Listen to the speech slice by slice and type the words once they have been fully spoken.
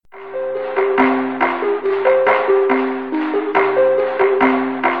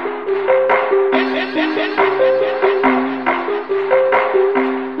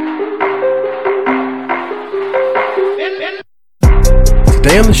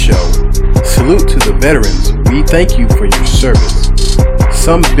show. Salute to the veterans. We thank you for your service.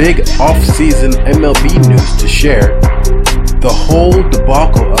 Some big off-season MLB news to share. The whole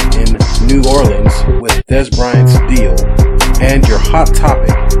debacle up in New Orleans with Dez Bryant's deal. And your hot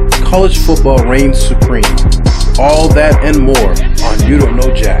topic, college football reigns supreme. All that and more on You Don't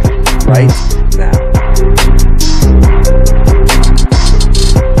Know Jack right now.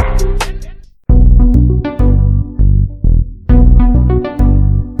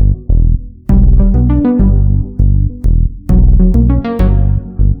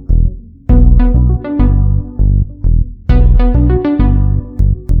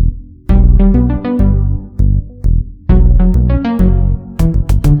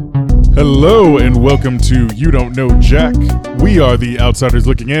 Hello and welcome to You Don't Know Jack. We are the Outsiders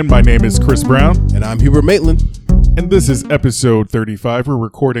Looking In. My name is Chris Brown. And I'm Hubert Maitland. And this is episode 35. We're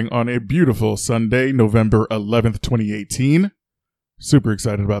recording on a beautiful Sunday, November 11th, 2018. Super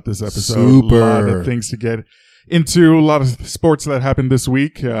excited about this episode. A lot of things to get into, a lot of sports that happened this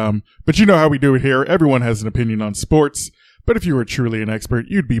week. But you know how we do it here. Everyone has an opinion on sports. But if you were truly an expert,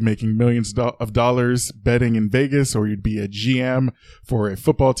 you'd be making millions of dollars betting in Vegas, or you'd be a GM for a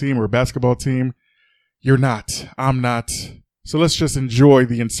football team or a basketball team. You're not. I'm not. So let's just enjoy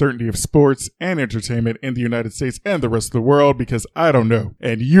the uncertainty of sports and entertainment in the United States and the rest of the world, because I don't know,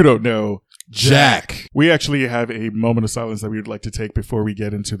 and you don't know Jack. We actually have a moment of silence that we would like to take before we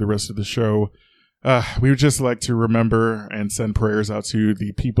get into the rest of the show. We would just like to remember and send prayers out to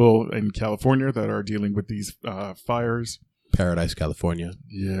the people in California that are dealing with these fires. Paradise, California.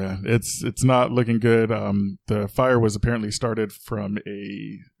 Yeah, it's not looking good. The fire was apparently started from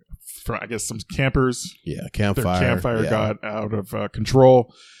I guess some campers. Yeah, campfire. Their campfire got out of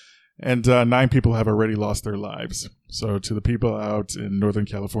control, and 9 people have already lost their lives. So to the people out in Northern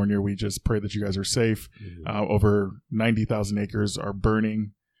California, we just pray that you guys are safe. Over 90,000 acres are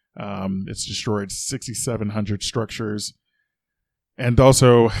burning. It's destroyed 6,700 structures. And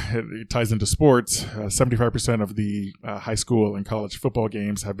also, it ties into sports. 75% of the high school and college football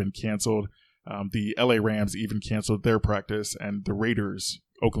games have been canceled. The LA Rams even canceled their practice, and the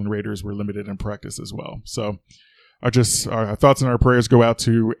Oakland Raiders, were limited in practice as well. So our thoughts and our prayers go out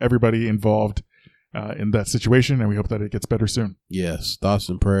to everybody involved in that situation, and we hope that it gets better soon. Yes, thoughts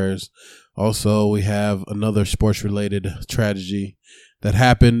and prayers. Also, we have another sports-related tragedy that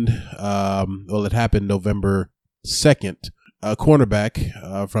happened. It happened November 2nd. A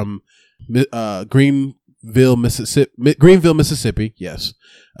cornerback from Greenville, Mississippi. Yes,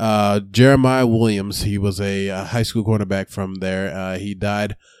 Jeremiah Williams. He was a high school cornerback from there. He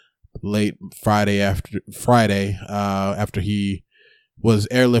died late Friday after he was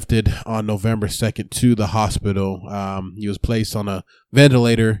airlifted on November 2nd to the hospital. He was placed on a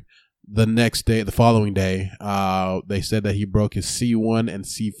ventilator the following day. They said that he broke his C1 and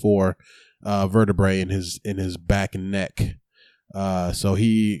C4 vertebrae in his back and neck. So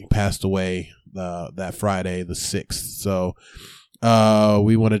he passed away that Friday, the 6th. So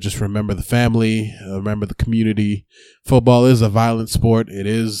we want to just remember the family, remember the community. Football is a violent sport. It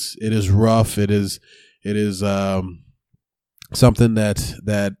is rough. It is something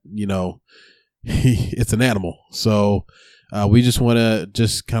that you know, it's an animal. So we just want to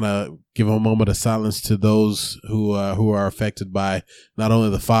just kind of give a moment of silence to those who are affected by not only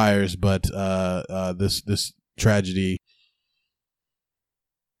the fires but this tragedy.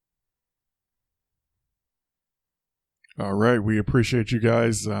 All right. We appreciate you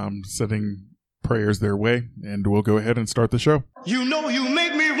guys sending prayers their way, and we'll go ahead and start the show. You know you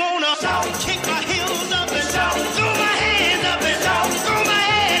make me wanna shout, kick my heels up and shout, throw my hands up and shout, throw my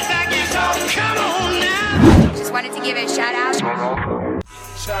head back and shout, come on now. Just wanted to give a shout out.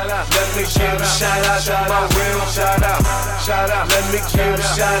 Shout out, let me give a shout out to my real shout out. Shout out, let me give a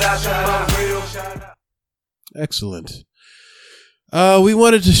shout out to my real shout out. Excellent. We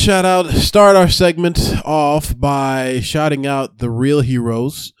wanted to start our segment off by shouting out the real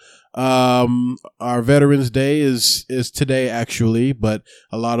heroes. Our Veterans Day is today actually, but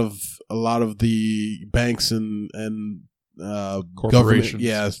a lot of the banks and corporations,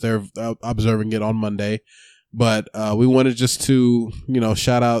 yes, they're observing it on Monday. But we wanted just to,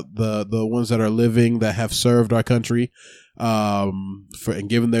 shout out the ones that are living, that have served our country, and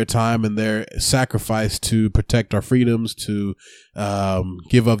given their time and their sacrifice to protect our freedoms, to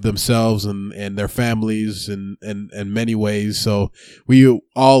give of themselves and their families in many ways. So we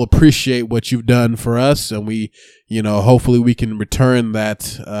all appreciate what you've done for us, and we, hopefully we can return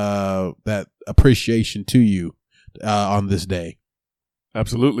that appreciation to you on this day.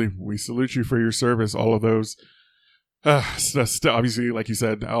 Absolutely. We salute you for your service. All of those, obviously, like you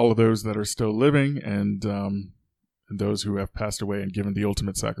said, all of those that are still living and and those who have passed away and given the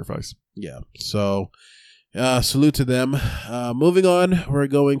ultimate sacrifice. Yeah. So, salute to them. Moving on, we're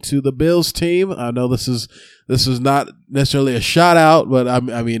going to the Bills team. I know this is not necessarily a shout out, but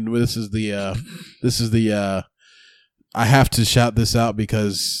I mean this is the I have to shout this out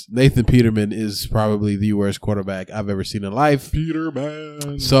because Nathan Peterman is probably the worst quarterback I've ever seen in life.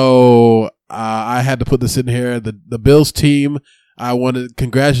 Peterman. So I had to put this in here. The Bills team, I want to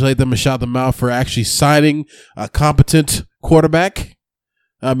congratulate them and shout them out for actually signing a competent quarterback.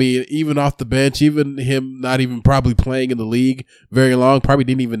 I mean, even off the bench, even him not even probably playing in the league very long,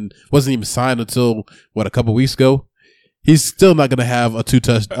 probably wasn't even signed until a couple weeks ago. He's still not going to have a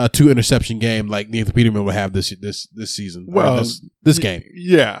two interception game like Nathan Peterman will have this season. Well, this game.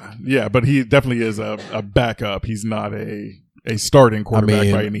 Yeah, but he definitely is a backup. He's not a starting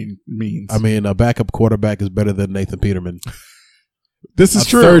quarterback by any means. I mean, a backup quarterback is better than Nathan Peterman. This is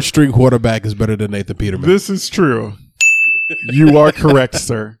true. Third string quarterback is better than Nathan Peterman. This is true. You are correct,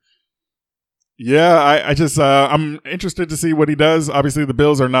 sir. Yeah, I just I'm interested to see what he does. Obviously, the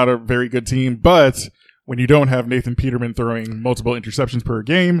Bills are not a very good team, but when you don't have Nathan Peterman throwing multiple interceptions per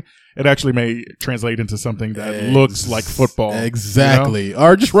game, it actually may translate into something that looks like football. Exactly. You know?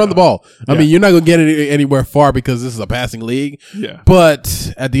 Or just run the ball. I mean, you're not going to get anywhere far because this is a passing league. Yeah.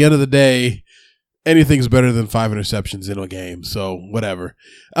 But at the end of the day, anything's better than 5 interceptions in a game. So whatever.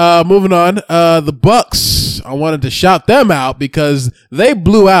 Moving on. The Bucks. I wanted to shout them out because they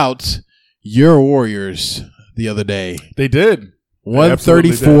blew out your Warriors the other day. They did.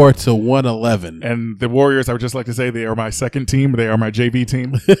 134 to 111. And the Warriors, I would just like to say they are my second team. They are my JV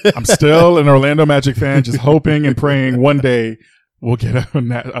team. I'm still an Orlando Magic fan, just hoping and praying one day we'll get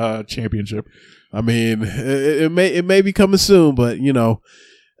a championship. I mean, it may be coming soon, but you know,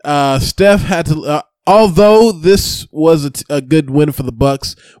 Steph had to. Although this was a good win for the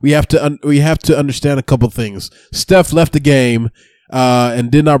Bucks, we have to understand a couple things. Steph left the game and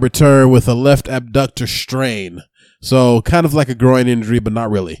did not return with a left abductor strain. So kind of like a groin injury, but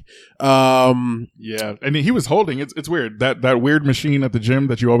not really. Yeah, and he was holding. It's weird that weird machine at the gym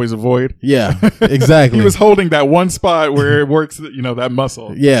that you always avoid. Yeah, exactly. He was holding that one spot where it works. That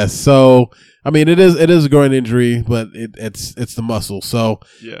muscle. Yes. So I mean, it is a groin injury, but it's the muscle. So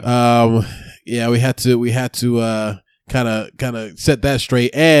yeah, we had to kind of set that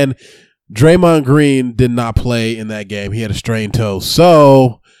straight. And Draymond Green did not play in that game. He had a sprained toe,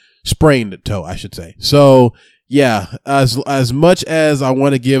 I should say. So. Yeah, as much as I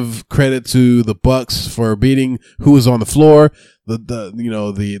want to give credit to the Bucks for beating who was on the floor,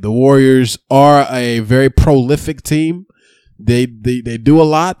 the Warriors are a very prolific team. They do a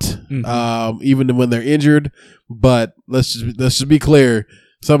lot, even when they're injured. But let's just be clear,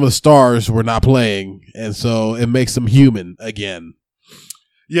 some of the stars were not playing, and so it makes them human again.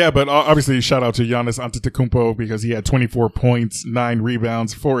 Yeah, but obviously shout out to Giannis Antetokounmpo because he had 24 points, 9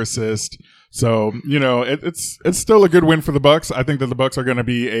 rebounds, 4 assists. So, it's still a good win for the Bucks. I think that the Bucks are going to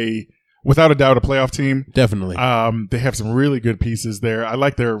be without a doubt, a playoff team. Definitely. They have some really good pieces there. I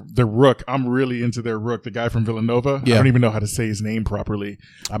like their rook. I'm really into their rook, the guy from Villanova. Yeah. I don't even know how to say his name properly.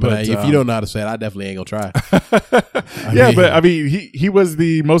 But if you don't know how to say it, I definitely ain't gonna try. But I mean, he was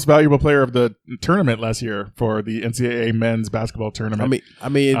the most valuable player of the tournament last year for the NCAA men's basketball tournament. I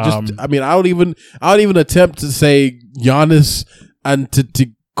don't even attempt to say Giannis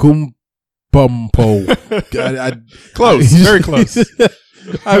Antetokounmpo. Close, very close.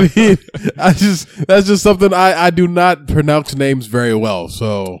 I mean, that's just something I do not pronounce names very well.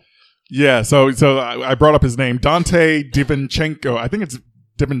 So yeah, so I brought up his name, Dante DiVincenzo. I think it's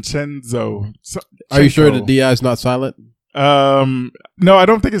DiVincenzo. Are you sure the DI is not silent? No, I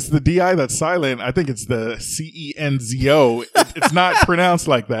don't think it's the DI that's silent. I think it's the CENZO. It's not pronounced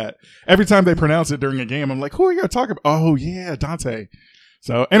like that. Every time they pronounce it during a game, I'm like, who are you going to talk about? Oh yeah, Dante.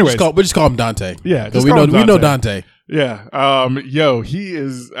 So anyway, we just call him Dante. Yeah, we know Dante. Yeah. He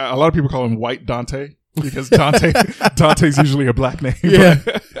is. A lot of people call him White Dante because Dante's usually a black name. Yeah.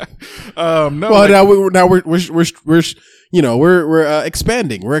 No. Well, now we're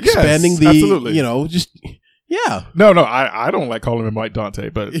expanding. We're expanding absolutely. Yeah. No. I don't like calling him White Dante,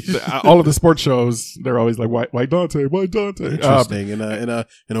 but all of the sports shows they're always like White Dante, White Dante. Interesting. In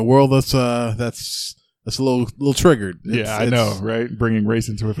a world that's a little triggered. I know, right? Bringing race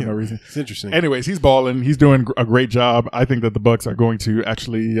into it for no reason. It's interesting. Anyways, he's balling. He's doing a great job. I think that the Bucks are going to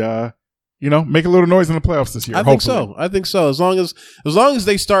actually, make a little noise in the playoffs this year. I think so. As long as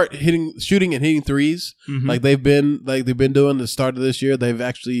they start shooting and hitting threes, like they've been doing the start of this year, they've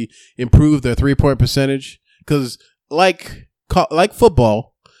actually improved their 3-point percentage. Because like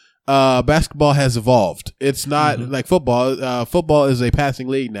football, basketball has evolved. It's not like football. Football is a passing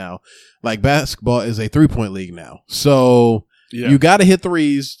league now. Like basketball is a 3-point league now. So you got to hit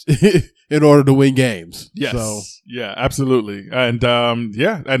threes in order to win games. Yes. So. Yeah, absolutely. And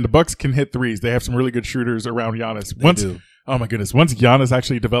and the Bucks can hit threes. They have some really good shooters around Giannis. Oh my goodness. Once Giannis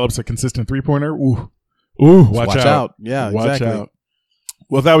actually develops a consistent 3-pointer, watch out. Yeah, watch exactly. out.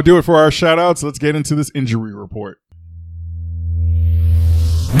 Well, that would do it for our shout outs. Let's get into this injury report.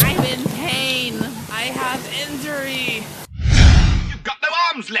 I'm in pain. I have injury. You've got no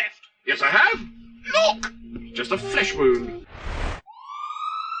arms left. Yes, I have. Look, it's just a flesh wound.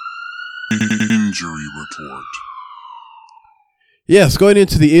 Injury report. Yes, going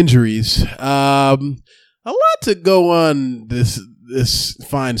into the injuries. A lot to go on this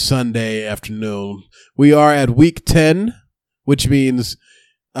fine Sunday afternoon. We are at week 10, which means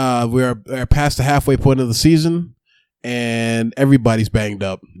we are past the halfway point of the season, and everybody's banged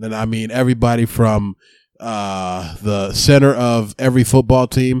up. And I mean everybody from the center of every football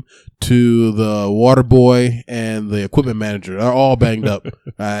team to the water boy and the equipment manager are all banged up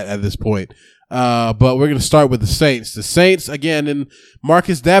at this point. But we're going to start with the Saints. The Saints, again, in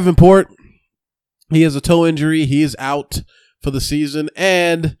Marcus Davenport, he has a toe injury. He is out for the season.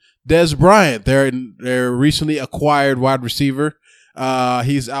 And Dez Bryant, their recently acquired wide receiver,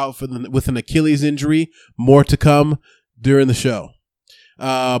 he's out with an Achilles injury. More to come during the show.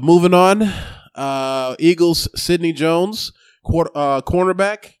 Moving on, Eagles, Sidney Jones,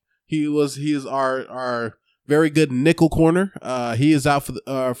 cornerback. He is our very good nickel corner. He is out for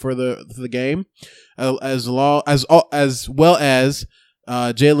the game, as well as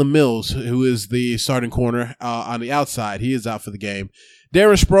Jalen Mills, who is the starting corner on the outside. He is out for the game.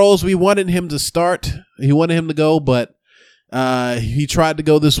 Darren Sproles, we wanted him to start. He wanted him to go, but he tried to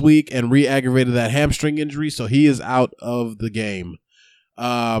go this week and re-aggravated that hamstring injury, so he is out of the game.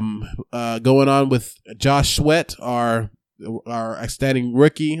 Going on with Josh Sweat, our outstanding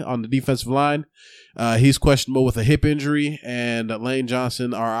rookie on the defensive line. He's questionable with a hip injury, and Lane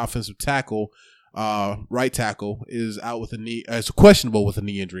Johnson, our offensive tackle, right tackle, is out with is questionable with a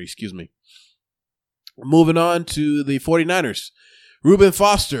knee injury. Excuse me. Moving on to the 49ers. Reuben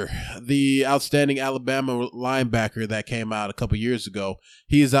Foster, the outstanding Alabama linebacker that came out a couple years ago,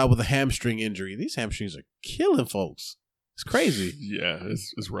 he is out with a hamstring injury. These hamstrings are killing folks. It's crazy. Yeah,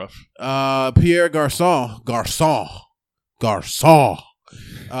 it's rough. Pierre Garçon,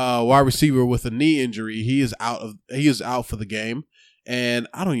 wide receiver with a knee injury. He is out for the game, and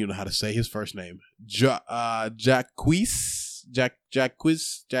I don't even know how to say his first name. Jacquizki.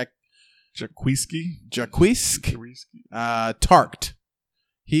 Tarkt.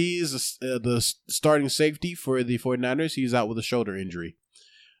 He's the starting safety for the 49ers. He's out with a shoulder injury.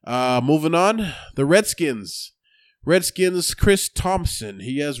 Moving on, the Redskins, Chris Thompson.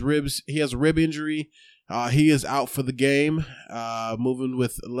 He has a rib injury. He is out for the game. Moving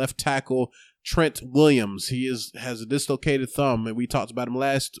with left tackle Trent Williams. He has a dislocated thumb, and we talked about him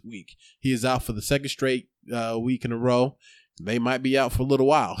last week. He is out for the second straight week in a row. They might be out for a little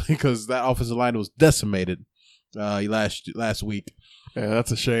while because that offensive line was decimated last week. Yeah,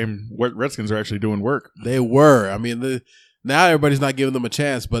 that's a shame. Redskins are actually doing work. They were. I mean, now everybody's not giving them a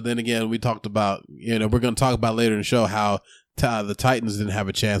chance. But then again, we talked about, we're going to talk about later in the show how the Titans didn't have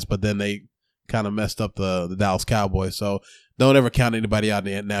a chance, but then they kind of messed up the Dallas Cowboys. So don't ever count anybody out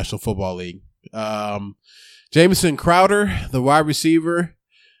in the National Football League. Jamison Crowder, the wide receiver,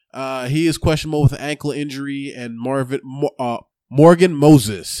 he is questionable with an ankle injury, and Morgan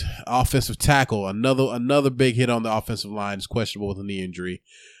Moses, offensive tackle, another big hit on the offensive line, is questionable with a knee injury.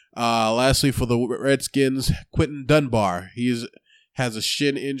 Lastly, for the Redskins, Quentin Dunbar, has a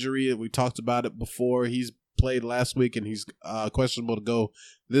shin injury. We talked about it before. He's played last week, and he's questionable to go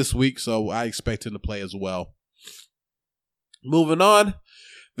this week, so I expect him to play as well. Moving on,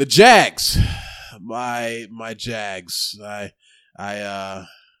 the Jags, my Jags,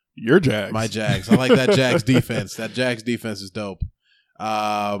 Your Jags. My Jags. I like that Jags defense. That Jags defense is dope.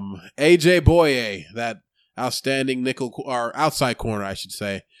 AJ Boye, that outstanding nickel or outside corner, I should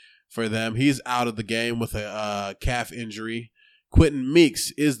say, for them. He's out of the game with a calf injury. Quentin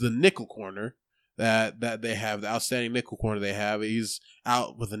Meeks is the nickel corner that they have, the outstanding nickel corner they have. He's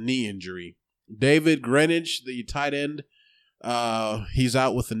out with a knee injury. David Greenidge, the tight end, he's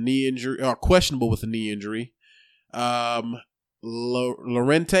out with a knee injury, or questionable with a knee injury.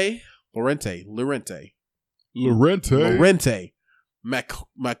 Lorente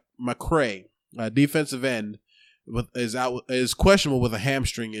McCray, defensive end, is questionable with a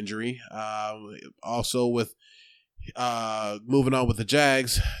hamstring injury. Also with moving on with the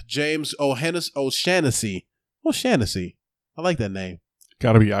Jags, James O'Shaughnessy. I like that name.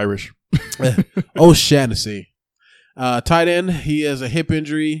 Gotta be Irish. O'Shaughnessy. Tight end, he has a hip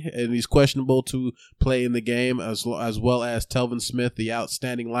injury and he's questionable to play in the game, as well as Telvin Smith, the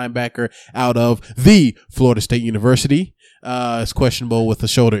outstanding linebacker out of the Florida State University, is questionable with a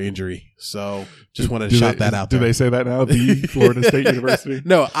shoulder injury. So just wanted to shout that out there. Do they say that now? The Florida State University?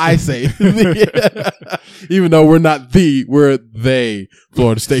 No, I say even though we're not we're they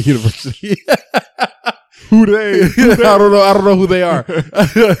Florida State University. Who they? I don't know who they are.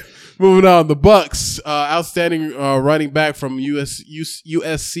 Moving on, the Bucks, outstanding running back from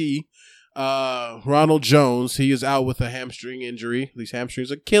USC, Ronald Jones. He is out with a hamstring injury. These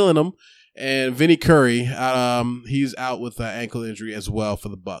hamstrings are killing him. And Vinny Curry, he's out with an ankle injury as well for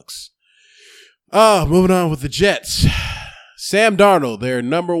the Bucks. Moving on with the Jets, Sam Darnold, their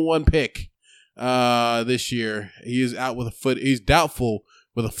number one pick this year. He is out with a foot. He's doubtful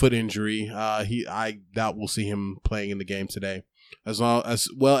with a foot injury. I doubt we'll see him playing in the game today. As well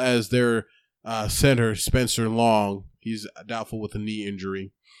as their center, Spencer Long. He's doubtful with a knee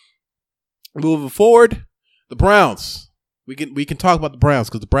injury. Moving forward, the Browns. We can talk about the Browns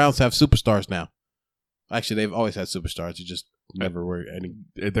because the Browns have superstars now. Actually, they've always had superstars. You just never were any.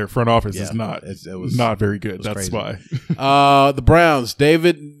 Their front office is not. It was not very good. That's crazy. Why. The Browns,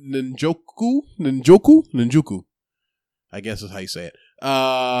 David Njoku. I guess is how you say it.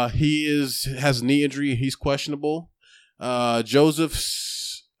 He has a knee injury. He's questionable. Joseph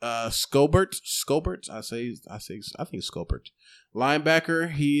Scobert. I think it's Scobert.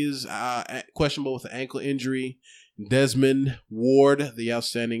 Linebacker. He is questionable with an ankle injury. Desmond Ward, the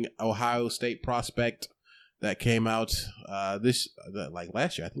outstanding Ohio State prospect that came out last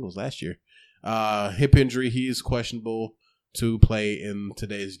year. I think it was last year. Hip injury. He is questionable to play in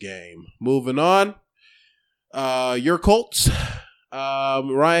today's game. Moving on. Your Colts.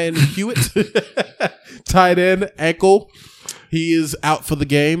 Ryan Hewitt, tight end, ankle. He is out for the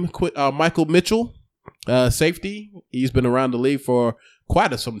game. Michael Mitchell, safety. He's been around the league for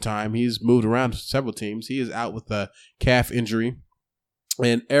quite some time. He's moved around several teams. He is out with a calf injury.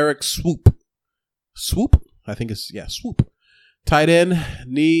 And Eric Swoop. I think it's, Swoop. Tight end,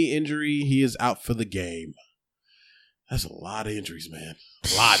 knee injury. He is out for the game. That's a lot of injuries, man.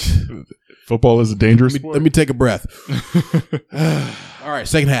 A lot. Football is a dangerous sport. Let me take a breath. All right,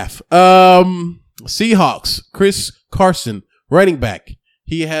 second half. Seahawks, Chris Carson, running back.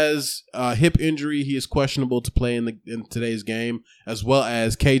 He has a hip injury. He is questionable to play in today's game, as well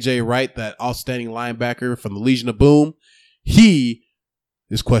as KJ Wright, that outstanding linebacker from the Legion of Boom. He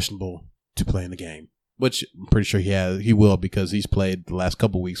is questionable to play in the game, which I'm pretty sure he will because he's played the last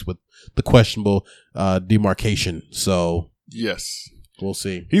couple weeks with the questionable demarcation. So yes, we'll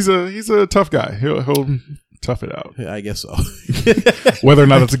see. He's a tough guy. He'll tough it out. I guess so. Whether or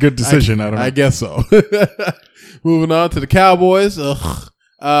not it's a good decision, I don't know. I guess so. Moving on to the Cowboys.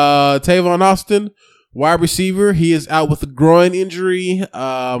 Tavon Austin, wide receiver. He is out with a groin injury.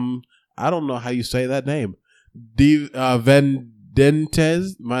 I don't know how you say that name. Vadente.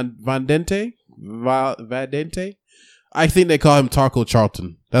 I think they call him Taco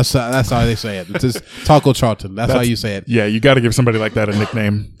Charlton. That's how they say it. It's just Taco Charlton. That's how you say it. Yeah, you got to give somebody like that a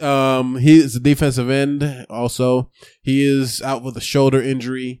nickname. He is a defensive end. Also, he is out with a shoulder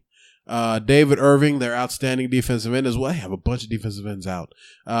injury. David Irving, their outstanding defensive end as well. I have a bunch of defensive ends out.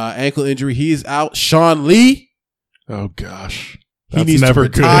 Ankle injury. He's out. Sean Lee. Oh gosh, he needs to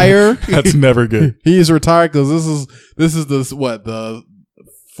retire. That's never good. He is retired because this is the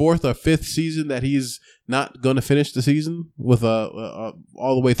fourth or fifth season that he's not going to finish the season with all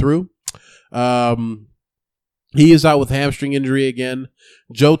the way through. He is out with hamstring injury again.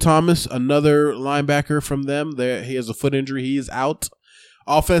 Joe Thomas, another linebacker from them, he has a foot injury. He is out.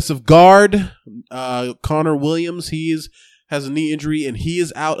 Offensive guard Connor Williams, has a knee injury and he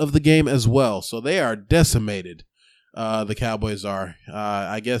is out of the game as well. So they are decimated. The Cowboys are.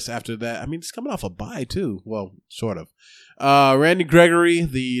 I guess after that, it's coming off a bye too. Well, sort of. Randy Gregory,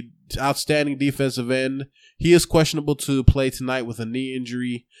 the outstanding defensive end, he is questionable to play tonight with a knee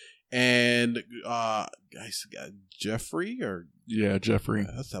injury. And Jeffrey.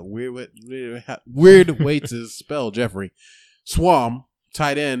 That's a weird way to spell Jeffrey. Swam,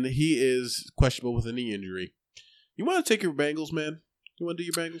 tight end, he is questionable with a knee injury. You want to take your Bengals, man? You want to do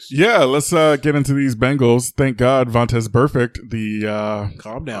your Bengals? Yeah, let's get into these Bengals. Thank God Vontaze Burfict, the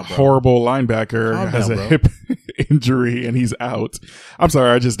calm down, bro. Horrible linebacker, has a hip injury and he's out. I'm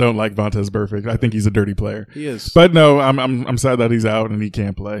sorry, I just don't like Vontaze Burfict. I think he's a dirty player. He is. But no, I'm sad that he's out and he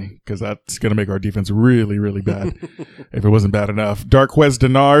can't play because that's going to make our defense really, really bad if it wasn't bad enough. Darqueze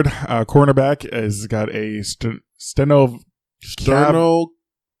Dennard, cornerback, has got a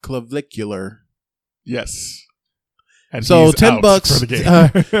sternoclavicular. Yes. And so he's $10 out for the game.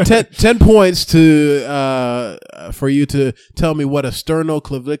 10 points to for you to tell me what a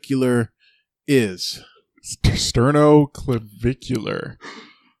sternoclavicular is. Sternoclavicular.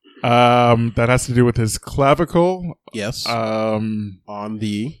 That has to do with his clavicle. Yes. On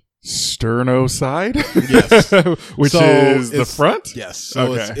the sterno side. Yes. Which is the front. Yes.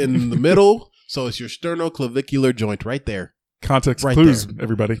 So Okay. it's in the middle. So it's your sternoclavicular joint right there. Context Right clues, there.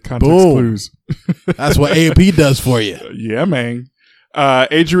 everybody. Context Boom. clues. That's what A&P does for you. Yeah, man.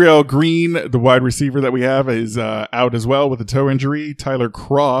 Adriel Green, the wide receiver that we have, is out as well with a toe injury. Tyler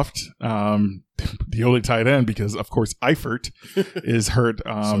Croft, the only tight end, because of course Eifert is hurt.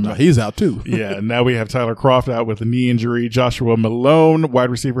 So now he's out too. Yeah, now we have Tyler Croft out with a knee injury. Joshua Malone,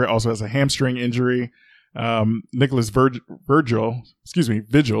 wide receiver, also has a hamstring injury. Nicholas Vigil, he's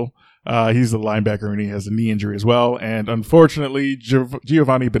the linebacker and he has a knee injury as well. And unfortunately,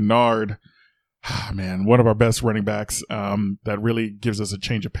 Giovanni Bernard, man, one of our best running backs, that really gives us a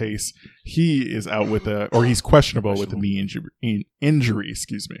change of pace. He is out with he's questionable with a knee injury.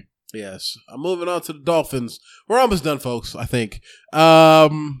 Excuse me. Yes. I'm moving on to the Dolphins. We're almost done, folks, I think.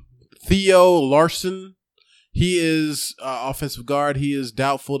 Theo Larson, he is offensive guard. He is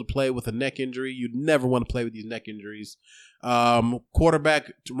doubtful to play with a neck injury. You never want to play with these neck injuries.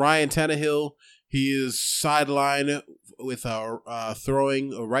 Quarterback Ryan Tannehill, he is sidelined with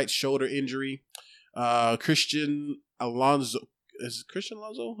throwing a right shoulder injury. Christian Alonso, is it Christian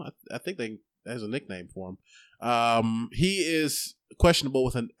Alonso? I think that has a nickname for him. He is questionable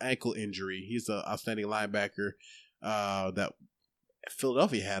with an ankle injury. He's an outstanding linebacker that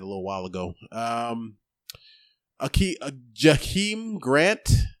Philadelphia had a little while ago. Jakeem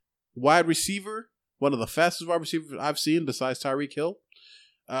Grant, wide receiver, one of the fastest wide receivers I've seen besides Tyreek Hill.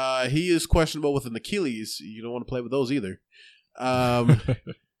 He is questionable with an Achilles. You don't want to play with those either.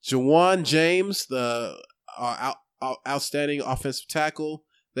 Jawan James, the outstanding offensive tackle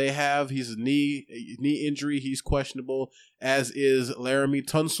they have, he's a knee injury. He's questionable, as is Laramie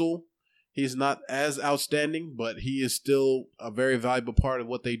Tunsil. He's not as outstanding, but he is still a very valuable part of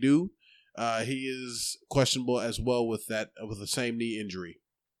what they do. He is questionable as well with the same knee injury.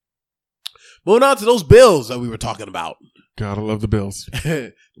 Moving on to those Bills that we were talking about. Gotta love the Bills.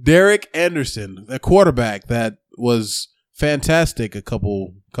 Derek Anderson, the quarterback that was fantastic a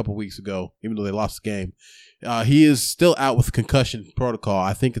couple weeks ago, even though they lost the game. He is still out with concussion protocol.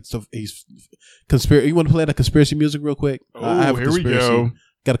 I think he's conspiracy. You want to play that conspiracy music real quick? I have a here we conspiracy. go.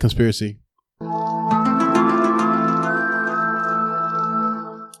 Got a conspiracy.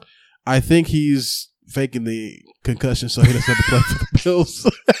 I think he's faking the concussion so he doesn't have to play for the Bills.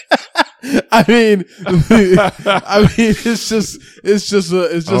 I mean, it's just.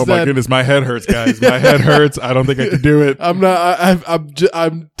 Oh my goodness, my head hurts, guys. My head hurts. I don't think I can do it. I'm not.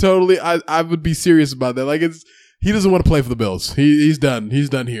 I'm totally. I would be serious about that. Like he doesn't want to play for the Bills. He's done. He's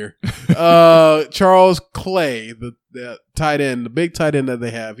done here. Charles Clay, the tight end, the big tight end that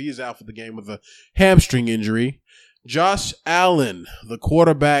they have, he's out for the game with a hamstring injury. Josh Allen, the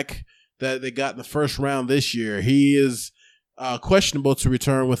quarterback that they got in the first round this year, he is questionable to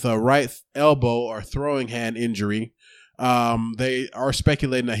return with a right elbow or throwing hand injury. They are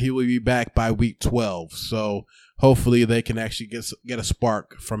speculating that he will be back by week 12. So hopefully they can actually get a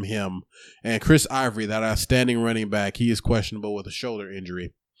spark from him. And Chris Ivory, that outstanding running back, he is questionable with a shoulder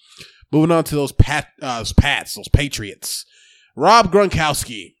injury. Moving on to those Patriots. Rob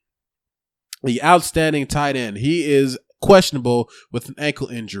Gronkowski, the outstanding tight end, he is questionable with an ankle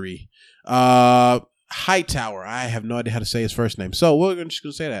injury. Hightower, I have no idea how to say his first name, so we're just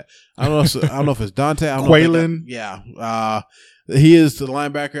gonna say that. I don't know if it's Dante. Quaylen. Yeah. He is the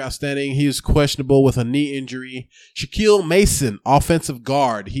linebacker, outstanding. He is questionable with a knee injury. Shaquille Mason, offensive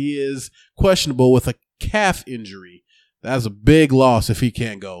guard, he is questionable with a calf injury. That's a big loss if he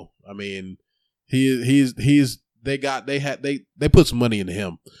can't go. I mean, they put some money into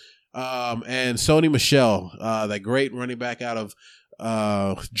him. And Sony Michel, that great running back out of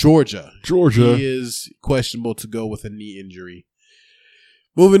Georgia. He is questionable to go with a knee injury.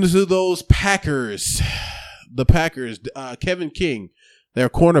 Moving to those Packers. The Packers, Kevin King, their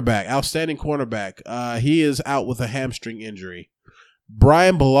cornerback, outstanding cornerback. He is out with a hamstring injury.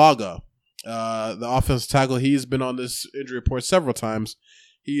 Brian Bulaga, the offensive tackle, he's been on this injury report several times.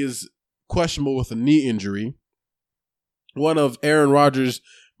 He is questionable with a knee injury. One of Aaron Rodgers'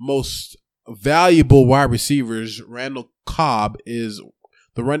 most valuable wide receivers, Randall Cobb, is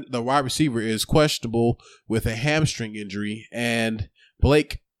the wide receiver is questionable with a hamstring injury, and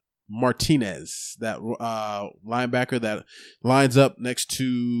Blake Martinez, that linebacker that lines up next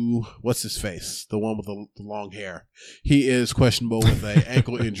to what's his face, the one with the long hair, he is questionable with an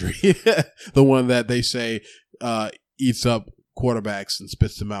ankle injury. The one that they say eats up quarterbacks and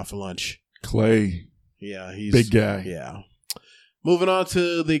spits them out for lunch. Clay. Yeah, he's Big guy. Yeah. Moving on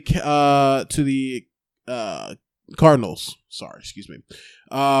to the Cardinals. Sorry, excuse me.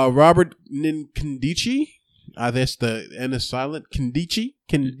 Robert Nkemdiche. That's the N is silent. Nkemdiche.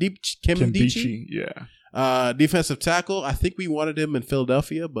 Yeah. Defensive tackle. I think we wanted him in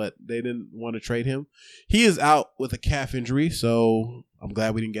Philadelphia, but they didn't want to trade him. He is out with a calf injury, so I'm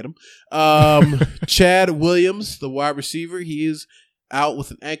glad we didn't get him. Chad Williams, the wide receiver, he is out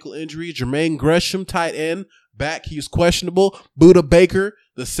with an ankle injury. Jermaine Gresham, tight end, back. He's questionable. Buda Baker,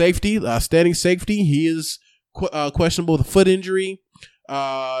 the safety, standing safety, he is questionable with a foot injury.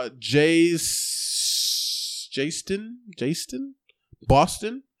 Jaston,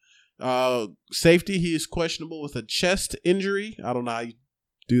 Boston, safety, he is questionable with a chest injury. I don't know how you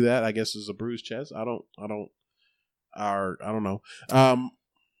do that. I guess it's a bruised chest. I don't know.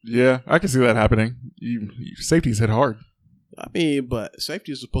 Yeah, I can see that happening. Safeties hit hard. I mean, but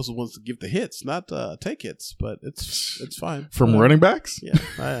safety is supposed to want to give the hits, not take hits. But it's fine From running backs. Yeah,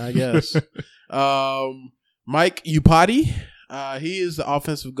 I guess. Mike Iupati, he is the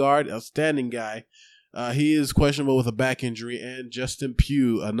offensive guard, outstanding guy. He is questionable with a back injury, and Justin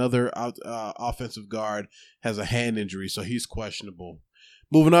Pugh, another offensive guard, has a hand injury, so he's questionable.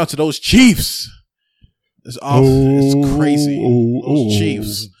 Moving on to those Chiefs. It's crazy. Those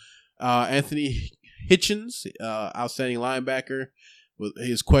Chiefs. Anthony Hitchens, outstanding linebacker,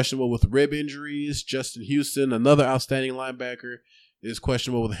 is questionable with rib injuries. Justin Houston, another outstanding linebacker, is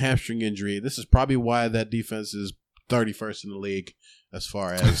questionable with a hamstring injury. This is probably why that defense is 31st in the league as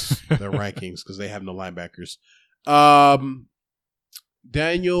far as their rankings, because they have no linebackers.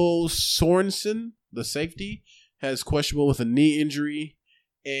 Daniel Sorensen, the safety, has questionable with a knee injury.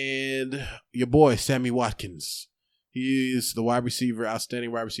 And your boy, Sammy Watkins, he is the wide receiver,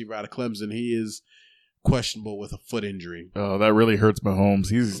 outstanding wide receiver out of Clemson. He is questionable with a foot injury. Oh, that really hurts Mahomes.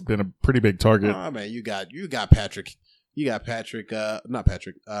 He's been a pretty big target. Oh, man, you got Patrick. You got Patrick, not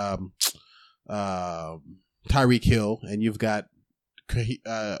Patrick, Tyreek Hill, and you've got,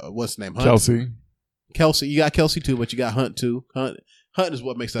 what's his name? Hunt? Kelsey. You got Kelsey too, but you got Hunt too. Hunt is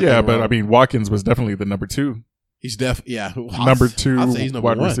what makes that. Yeah, but wrong. I mean, Watkins was definitely the number 2. He's number 2 I'd say he's number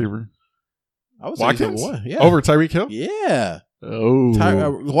wide 1. Receiver. I would say Watkins? he's number 1. Yeah. Over Tyreek Hill? Yeah.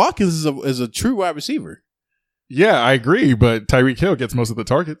 Oh. Watkins is a true wide receiver. Yeah, I agree, but Tyreek Hill gets most of the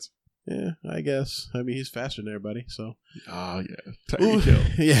targets. Yeah, I guess. I mean, he's faster than everybody, so. Oh, yeah. Tyreek Hill.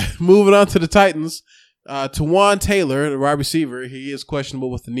 Yeah. Moving on to the Titans. Tawan Taylor, the wide receiver, he is questionable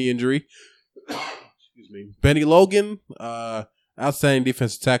with the knee injury. Excuse me. Benny Logan, outstanding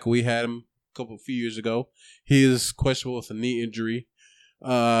defensive tackle. We had him a few years ago. He is questionable with a knee injury.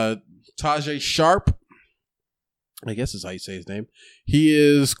 Tajay Sharp, I guess is how you say his name. He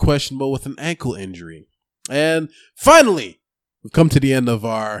is questionable with an ankle injury. And finally, we've come to the end of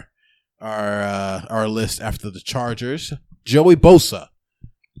our list after the Chargers. Joey Bosa,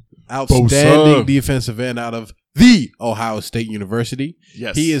 outstanding defensive end out of the Ohio State University.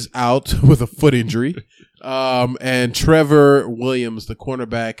 Yes. He is out with a foot injury. And Trevor Williams, the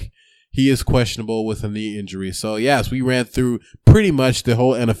cornerback, he is questionable with a knee injury. So, yes, we ran through pretty much the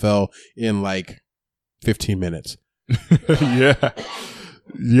whole NFL in like 15 minutes. Yeah.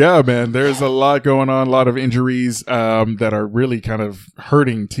 Yeah, man. There's a lot going on, a lot of injuries that are really kind of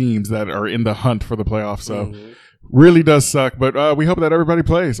hurting teams that are in the hunt for the playoffs. So, really does suck. But we hope that everybody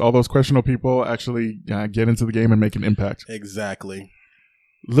plays. All those questionable people actually get into the game and make an impact. Exactly.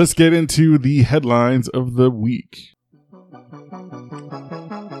 Let's get into the headlines of the week.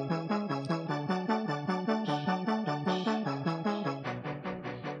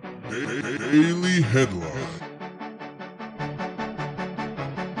 Daily Headline.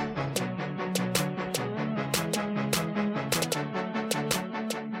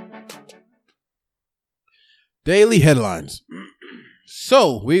 Daily headlines.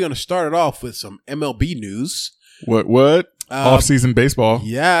 So we're going to start it off with some MLB news. What? Off-season baseball.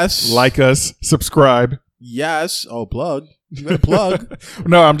 Yes. Like us. Subscribe. Yes. Oh, plug. You better plug.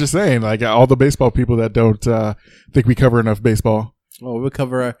 No, I'm just saying, like all the baseball people that don't think we cover enough baseball. Oh, we'll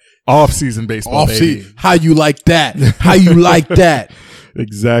cover off-season baseball, baby. How you like that? How you like that?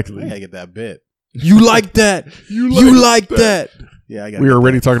 Exactly. I gotta get that bit. You like that? You like that? Yeah, I got. We were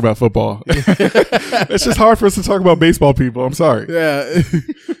already talking about football. It's just hard for us to talk about baseball, people. I'm sorry. Yeah.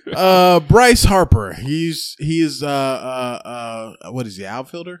 Bryce Harper. He is what is he?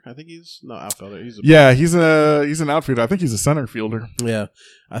 Outfielder? I think he's outfielder. He's an outfielder. I think he's a center fielder. Yeah,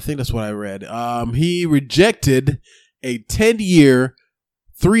 I think that's what I read. He rejected a 10-year,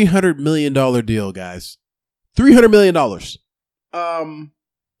 $300 million deal, guys. $300 million.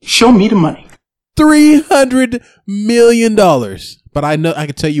 Show me the money. $300 million. But I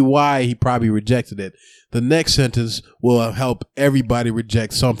can tell you why he probably rejected it. The next sentence will help everybody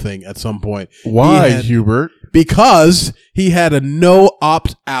reject something at some point. Why, Hubert? Because he had a no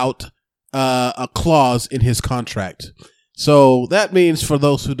opt-out a clause in his contract. So that means, for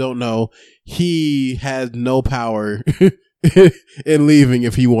those who don't know, he has no power in leaving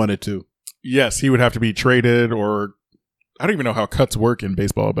if he wanted to. Yes, he would have to be traded, or I don't even know how cuts work in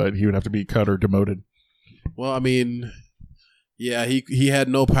baseball, but he would have to be cut or demoted. Well, I mean, yeah, he had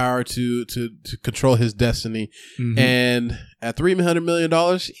no power to control his destiny. Mm-hmm. And at $300 million,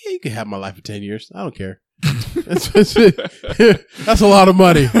 yeah, you can have my life for 10 years. I don't care. That's a lot of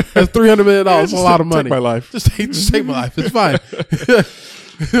money. That's $300 million. That's a lot of money. Take my life. Just take my life. It's fine.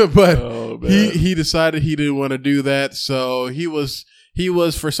 But he decided he didn't want to do that. So he was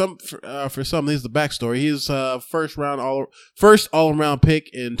for some this is the backstory. He was first all around pick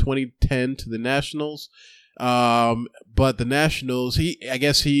in 2010 to the Nationals. But the Nationals,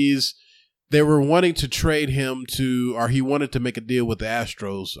 they were wanting to trade him or he wanted to make a deal with the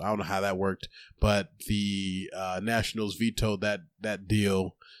Astros. I don't know how that worked, but the Nationals vetoed that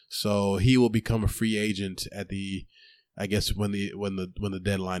deal. So he will become a free agent at when the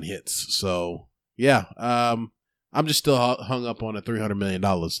deadline hits. So yeah, I'm just still hung up on the $300 million.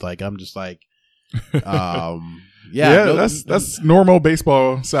 Like, I'm just like, that's normal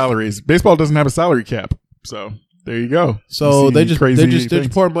baseball salaries. Baseball doesn't have a salary cap, so there you go. So they're just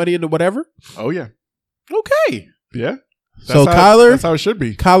pouring money into whatever. Oh yeah. Okay. Yeah. That's how it should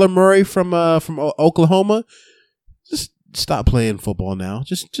be. Kyler Murray from Oklahoma, just stop playing football now.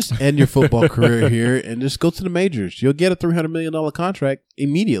 Just end your football career here and just go to the majors. You'll get a $300 million contract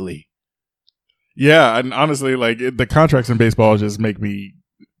immediately. Yeah, and honestly, like the contracts in baseball just make me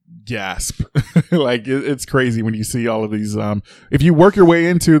gasp. Like it's crazy when you see all of these. If you work your way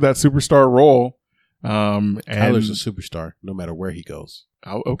into that superstar role, and Kyler's a superstar no matter where he goes.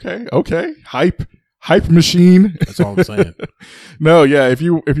 Oh, okay, hype machine. That's all I'm saying. No, yeah, if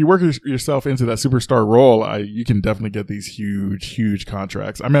you work yourself into that superstar role, you can definitely get these huge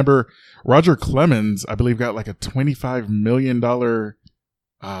contracts. I remember Roger Clemens, I believe, got like a $25 million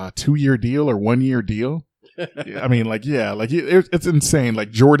 2-year deal or 1-year deal. I mean, like, yeah, like it's insane,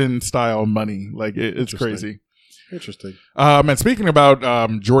 like Jordan style money. Like it's crazy. Interesting. And speaking about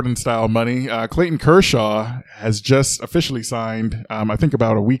Jordan style money, Clayton Kershaw has just officially signed, I think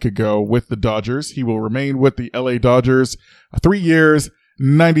about a week ago, with the Dodgers. He will remain with the LA Dodgers, 3 years,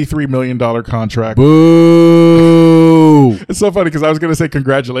 $93 million contract. Boo! It's so funny because I was going to say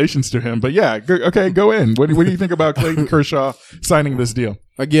congratulations to him, but yeah, okay, go in. What do you think about Clayton Kershaw signing this deal?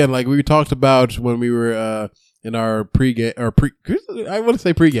 Again, like we talked about when we were in our pre-show, our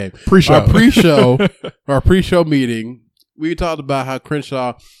pre-show meeting, we talked about how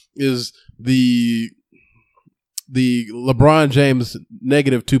Crenshaw is the LeBron James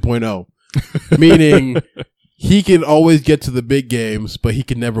negative 2.0, meaning he can always get to the big games, but he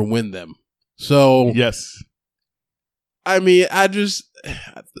can never win them. So yes, I mean,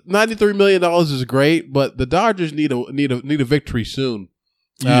 $93 million is great, but the Dodgers need a victory soon.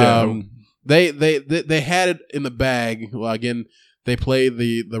 Yeah. They had it in the bag. Well, again, they played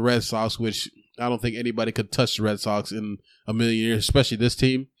the Red Sox, which I don't think anybody could touch the Red Sox in a million years, especially this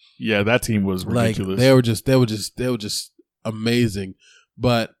team. Yeah, that team was ridiculous. Like, they were just amazing.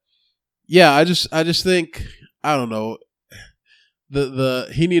 But yeah, I just think, I don't know,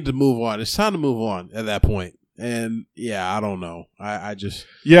 he needed to move on. It's time to move on at that point. And yeah, I don't know. I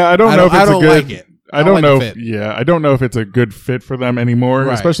don't know if it's a good. Like it. I don't know. I don't know if it's a good fit for them anymore,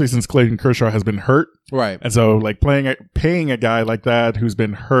 right, especially since Clayton Kershaw has been hurt. Right. And so like paying a guy like that who's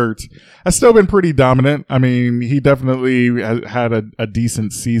been hurt has still been pretty dominant. I mean, he definitely had a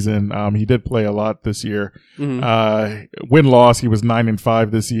decent season. He did play a lot this year. Mm-hmm. Win-loss, he was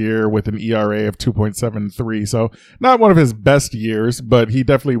 9-5 this year with an ERA of 2.73. So not one of his best years, but he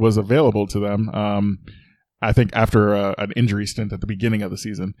definitely was available to them. I think after an injury stint at the beginning of the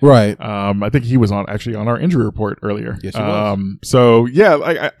season. Right. I think he was on our injury report earlier. Yes, he was. So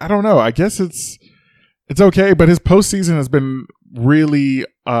yeah, I don't know. I guess it's okay, but his postseason has been really,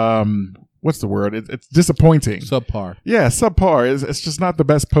 what's the word? It's disappointing. Subpar. Yeah, subpar. It's just not the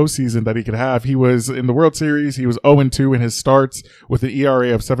best postseason that he could have. He was in the World Series. He was 0-2 in his starts with an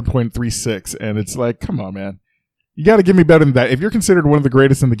ERA of 7.36. And it's like, come on, man. You got to give me better than that. If you're considered one of the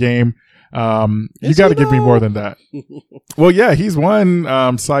greatest in the game, you got to give me more than that. Well, yeah, he's won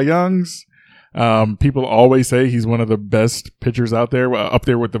Cy Youngs. People always say he's one of the best pitchers out there, up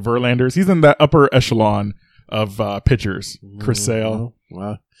there with the Verlanders. He's in that upper echelon of pitchers. Chris Sale.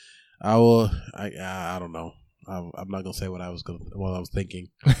 Well, I don't know. I'm not gonna say what I was thinking.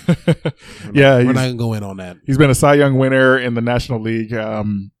 Yeah, we're not gonna go in on that. He's been a Cy Young winner in the National League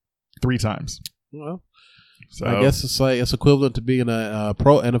 3 times. Well, So I guess it's equivalent to being a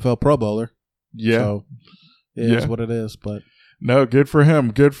pro NFL Pro Bowler. yeah. So it is what it is. But No, good for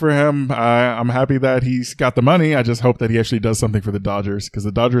him. Good for him. I'm happy that he's got the money. I just hope that he actually does something for the Dodgers, because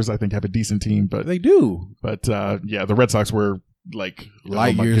the Dodgers, I think, have a decent team. But they do. But yeah, the Red Sox were like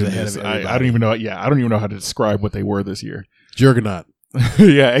Light my years goodness. ahead of everybody. I don't even know. Yeah, I don't even know how to describe what they were this year. Juggernaut.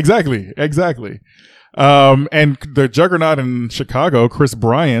 Yeah, exactly. And the juggernaut in Chicago, Chris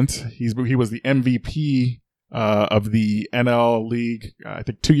Bryant, he was the MVP of the NL League, I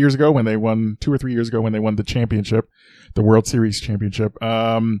think 2 years ago when they won, 2 or 3 years ago when they won the championship, the World Series championship.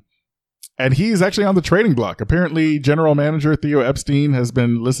 And he's actually on the trading block. Apparently, general manager Theo Epstein has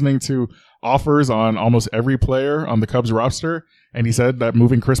been listening to offers on almost every player on the Cubs roster, and he said that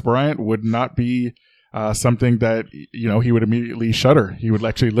moving Chris Bryant would not be something that, you know, he would immediately shudder. He would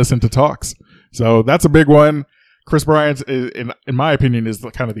actually listen to talks. So that's a big one. Chris Bryant, in my opinion, is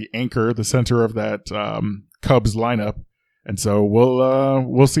kind of the anchor, the center of that Cubs lineup. And so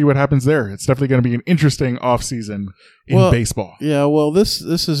we'll see what happens there. It's definitely going to be an interesting offseason in baseball. Yeah, well, this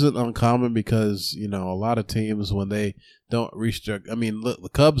isn't uncommon because, you know, a lot of teams, when they don't reach their, I mean, look, the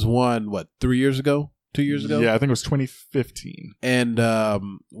Cubs won, 3 years ago? 2 years ago? Yeah, I think it was 2015. And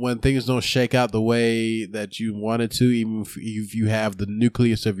when things don't shake out the way that you wanted to, even if you have the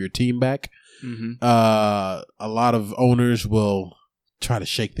nucleus of your team back, a lot of owners will try to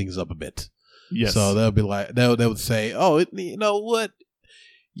shake things up a bit. Yes. So they'll be like, they would say, "Oh, you know what?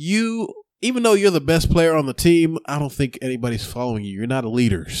 Even though you're the best player on the team, I don't think anybody's following you. You're not a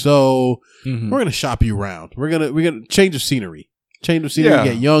leader. So we're gonna shop you around. We're gonna change the scenery.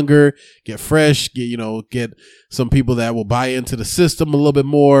 Get younger, get fresh, get some people that will buy into the system a little bit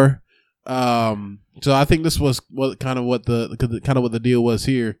more. So I think this was what the deal was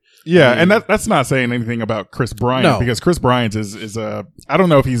here. Yeah, and that's not saying anything about Chris Bryant, because Chris Bryant is I don't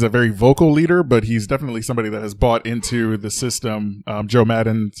know if he's a very vocal leader, but he's definitely somebody that has bought into the system, Joe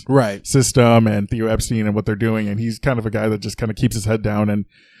Maddon's system and Theo Epstein and what they're doing, and he's kind of a guy that just kind of keeps his head down and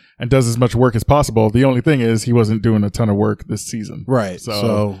does as much work as possible. The only thing is he wasn't doing a ton of work this season. Right.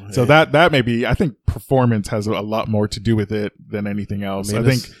 So that may be, I think performance has a lot more to do with it than anything else. I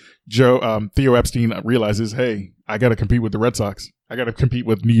think Theo Epstein realizes, hey, I got to compete with the Red Sox. I got to compete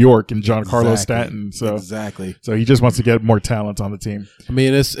with New York and Giancarlo Stanton. So So he just wants to get more talent on the team. I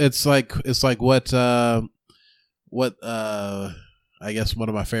mean, it's like what I guess one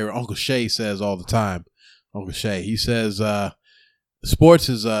of my favorite, Uncle Shay, says all the time. Uncle Shay, he says, sports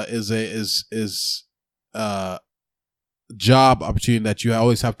is job opportunity that you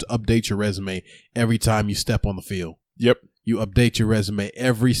always have to update your resume every time you step on the field. Yep. You update your resume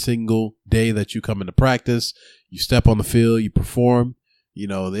every single day that you come into practice. You step on the field, you perform. You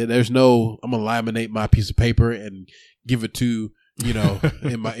know, there's no, I'm gonna laminate my piece of paper and give it to,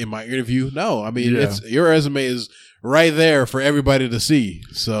 in my interview. No, I mean, your resume is right there for everybody to see.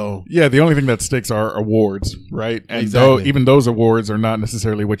 So yeah, the only thing that sticks are awards, right? And even those awards are not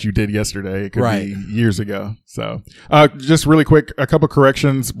necessarily what you did yesterday. It could be years ago. So just really quick, a couple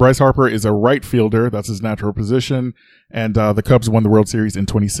corrections. Bryce Harper is a right fielder. That's his natural position. And the Cubs won the World Series in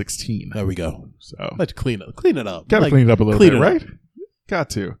 2016. There we go. So let's clean it up. Got to clean it up a little bit, right? Got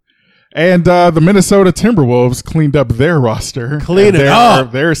to. And the Minnesota Timberwolves cleaned up their roster.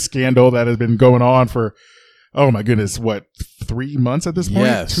 Their scandal that has been going on for, oh my goodness, 3 months at this point?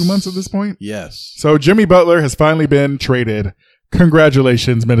 Yes. 2 months at this point? Yes. So Jimmy Butler has finally been traded.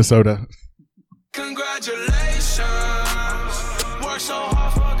 Congratulations, Minnesota. Congratulations. Work so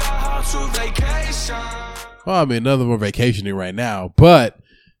hard, forgot how to vacation. Well, I mean, none of them are vacationing right now, but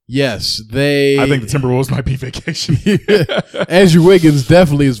yes, I think the Timberwolves might be vacationing. Andrew Wiggins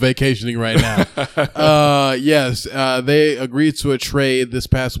definitely is vacationing right now. Yes, they agreed to a trade this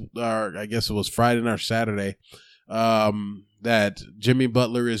past, I guess it was Friday or Saturday, that Jimmy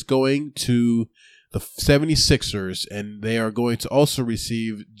Butler is going to the 76ers, and they are going to also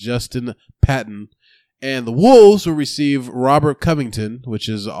receive Justin Patton. And the Wolves will receive Robert Covington,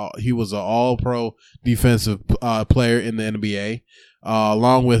 he was an all-pro defensive player in the NBA,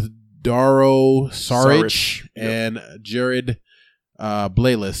 along with Dario Saric and Jared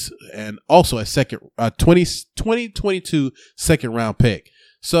Bayless, and also a 2022 second round pick.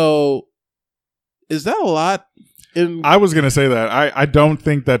 So, is that a lot? I was going to say that. I don't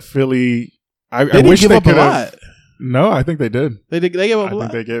think that Philly. I didn't wish give they up a lot. No, I think they did. They gave up a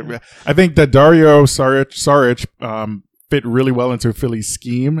lot. I think that Dario Saric fit really well into Philly's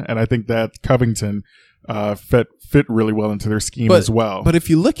scheme, and I think that Covington fit really well into their scheme as well. But if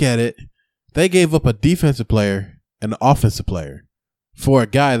you look at it, They gave up a defensive player and an offensive player for a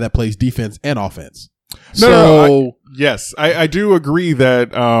guy that plays defense and offense. Yes, I do agree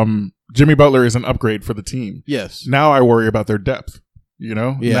that Jimmy Butler is an upgrade for the team. Yes. Now I worry about their depth.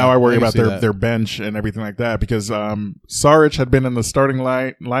 Now I worry about that. their bench and everything like that because Saric had been in the starting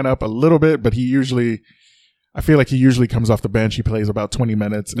lineup a little bit, but I feel like he usually comes off the bench. He plays about 20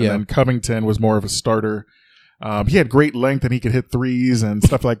 minutes, and then Covington was more of a starter. He had great length and he could hit threes and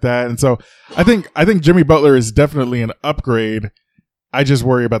stuff like that. And so I think Jimmy Butler is definitely an upgrade. I just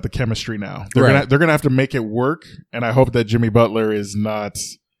worry about the chemistry now. They're gonna have to make it work, and I hope that Jimmy Butler is not.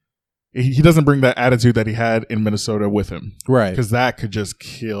 He doesn't bring that attitude that he had in Minnesota with him, right? Because that could just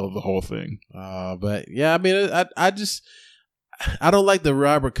kill the whole thing. But yeah, I mean, I don't like the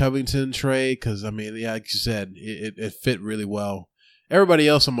Robert Covington trade because, I mean, yeah, like you said, it fit really well. Everybody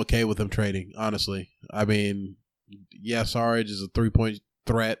else, I'm okay with them trading, honestly. I mean, yeah, Saric is a 3-point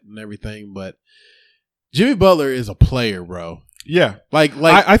threat and everything, but Jimmy Butler is a player, bro. Yeah. Like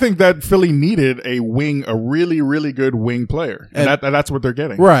I think that Philly needed a really, really good wing player. And that's what they're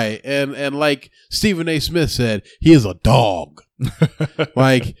getting. Right. And like Stephen A. Smith said, he is a dog.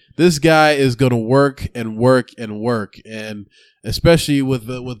 Like, this guy is going to work and work and work. And especially with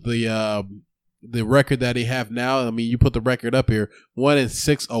the record that he have now. I mean, you put the record up here,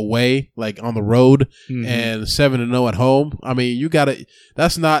 1-6 away, like on the road, and 7-0 at home. I mean, you got to.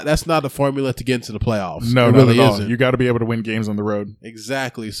 That's not the formula to get into the playoffs. No, it not really at all. isn't. You got to be able to win games on the road.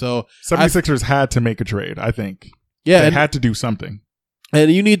 Exactly. So 76ers had to make a trade. I think. Yeah, they had to do something.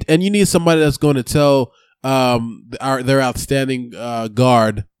 And you need somebody that's going to tell their outstanding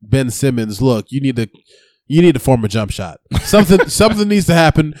guard Ben Simmons, look, you need to form a jump shot. Something needs to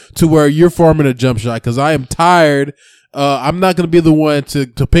happen to where you're forming a jump shot, because I am tired. I'm not going to be the one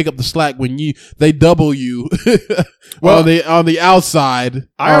to pick up the slack when they double you on the outside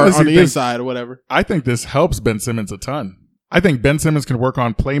or on the inside or whatever. I think this helps Ben Simmons a ton. I think Ben Simmons can work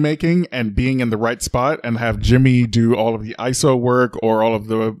on playmaking and being in the right spot, and have Jimmy do all of the ISO work or all of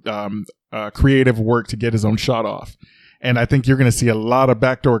the creative work to get his own shot off. And I think you're going to see a lot of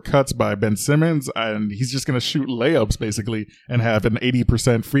backdoor cuts by Ben Simmons, and he's just going to shoot layups basically and have an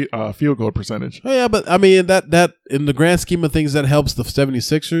 80% field goal percentage. Oh, yeah, but I mean, that in the grand scheme of things, that helps the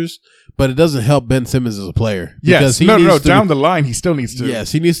 76ers, but it doesn't help Ben Simmons as a player. Yes, down the line, he still needs to.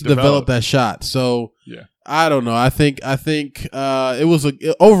 Yes, he needs to develop that shot. So, yeah. I don't know. I think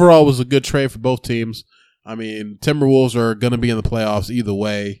overall it was a good trade for both teams. I mean, Timberwolves are going to be in the playoffs either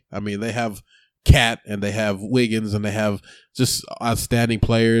way. I mean, they have Cat and they have Wiggins and they have just outstanding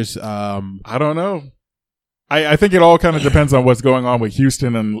players. I don't know. I think it all kind of depends on what's going on with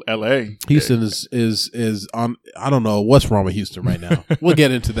Houston and LA. Houston is on. I don't know what's wrong with Houston right now. We'll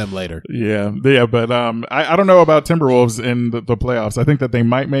get into them later. Yeah, but I don't know about Timberwolves in the playoffs. I think that they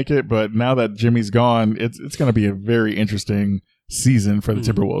might make it, but now that Jimmy's gone, it's going to be a very interesting season for the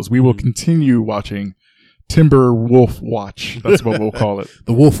Timberwolves. We will continue watching Timber Wolf Watch. That's what we'll call it.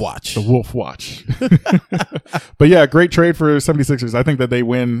 The Wolf Watch. The Wolf Watch. But yeah, great trade for 76ers. I think that they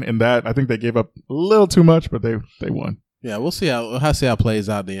win in that. I think they gave up a little too much, but they won. Yeah, we'll see how it plays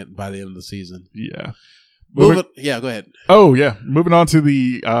out by the end of the season. Yeah. Go ahead. Oh, yeah. Moving on to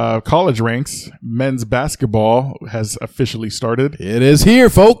the college ranks. Men's basketball has officially started. It is here,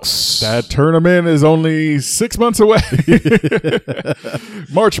 folks. That tournament is only 6 months away.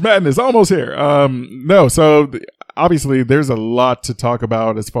 March Madness, almost here. So obviously there's a lot to talk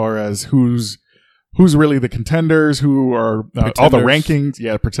about as far as who's really the contenders, who are all the rankings.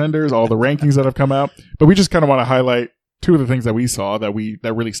 Yeah, pretenders, all the rankings that have come out. But we just kind of want to highlight two of the things that we saw that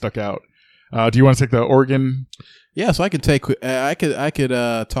really stuck out. Do you want to take the Oregon? Yeah, so I could take. I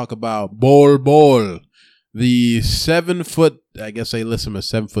could talk about Bol, the 7 foot. I guess they list him as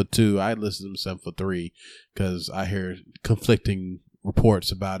 7'2". I listed him 7'3" because I hear conflicting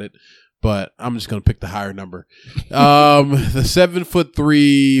reports about it. But I'm just gonna pick the higher number. The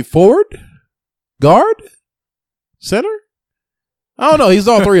 7'3" forward, guard, center. I don't know. He's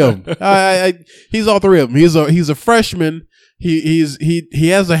all three of them. He's all three of them. He's a freshman. He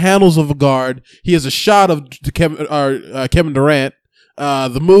has the handles of a guard. He has a shot of Kevin Durant.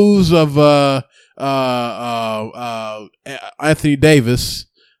 The moves of Anthony Davis.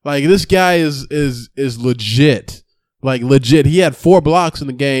 Like, this guy is legit. Like, legit. He had 4 blocks in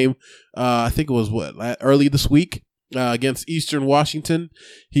the game. I think it was early this week against Eastern Washington.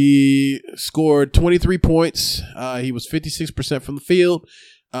 He scored 23 points. He was 56% from the field.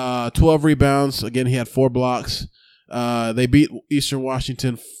 12 rebounds. Again, he had 4 blocks. They beat Eastern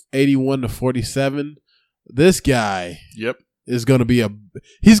Washington 81-47. This guy is going to be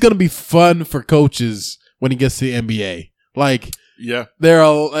he's going to be fun for coaches when he gets to the NBA. Like, yeah,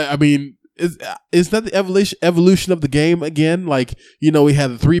 I mean, is that the evolution of the game again? Like, we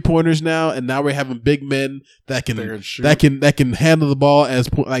have the 3-pointers now, and now we're having big men that can handle the ball as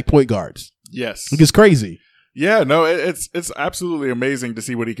point guards. Yes, it's crazy. Yeah, no, it's absolutely amazing to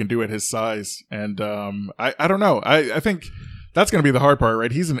see what he can do at his size, and I don't know, I think that's going to be the hard part, right?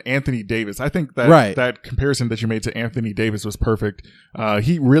 He's an Anthony Davis. I think that that comparison that you made to Anthony Davis was perfect.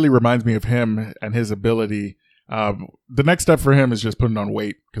 He really reminds me of him and his ability. The next step for him is just putting on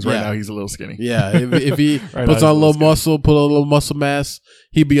weight, because right now he's a little skinny. Yeah, if he puts on a little muscle, put a little muscle mass,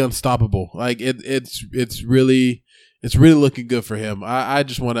 he'd be unstoppable. Like it's really looking good for him. I'm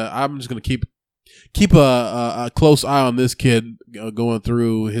just gonna keep a close eye on this kid going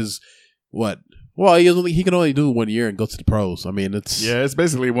through his what. Well, he can only do 1 year and go to the pros. I mean, it's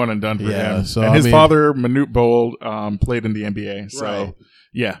basically one and done for him. So, and his father, Manute Bol, played in the NBA. So,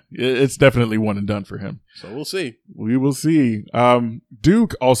 it's definitely one and done for him. So we'll see. We will see.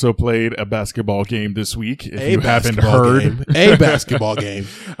 Duke also played a basketball game this week. If you haven't heard, a basketball game.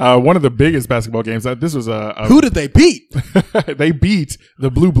 One of the biggest basketball games. This was who did they beat? They beat the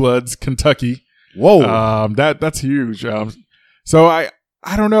Blue Bloods, Kentucky. Whoa, that's huge. So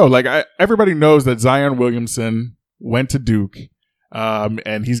I don't know. Like everybody knows that Zion Williamson went to Duke,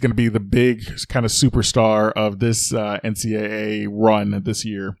 and he's going to be the big kind of superstar of this NCAA run this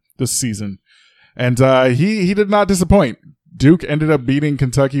season. And he did not disappoint. Duke ended up beating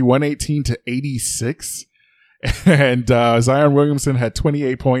Kentucky 118-86, and Zion Williamson had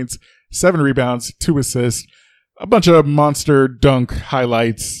 28 points, 7 rebounds, 2 assists. A bunch of monster dunk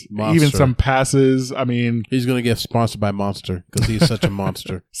highlights, even some passes. I mean, he's going to get sponsored by Monster because he's such a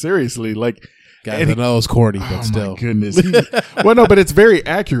monster. Seriously, like, guys, I know it's corny, but still, my goodness. Well, no, but it's very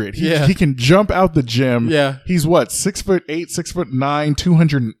accurate. He can jump out the gym. Yeah, he's what, 6'8", 6'9",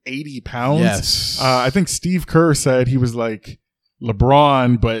 280 pounds. Yes, I think Steve Kerr said he was like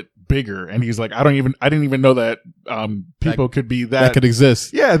LeBron, but bigger, and he's like, I didn't even know that people could be that could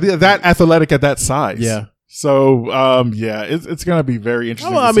exist. Yeah, that athletic at that size. Yeah. So, it's going to be very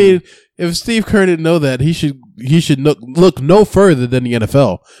interesting. Well, I mean, if Steve Kerr didn't know that, he should look no further than the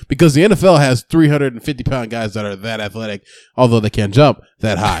NFL, because the NFL has 350-pound guys that are that athletic, although they can't jump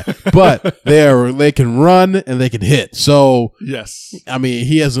that high, but they can run and they can hit. So, yes, I mean,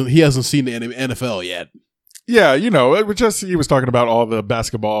 he hasn't seen the NFL yet. Yeah, he was talking about all the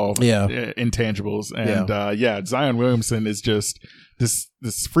basketball intangibles, and Zion Williamson is just this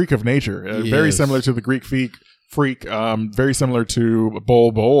freak of nature, very similar to the Greek freak, very similar to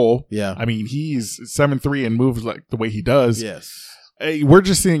Bol. Yeah, I mean, he's 7'3" and moves like the way he does. Yes, we're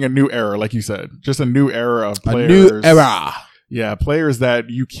just seeing a new era, like you said, just a new era of players. A new era. Yeah, players that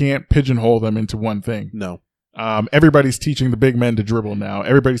you can't pigeonhole them into one thing. No. Everybody's teaching the big men to dribble now.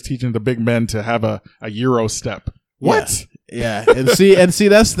 Everybody's teaching the big men to have a Euro step. What? Yeah. And see,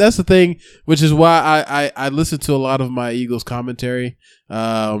 that's the thing, which is why I listen to a lot of my Eagles commentary.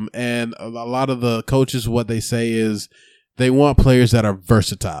 And a lot of the coaches, what they say is they want players that are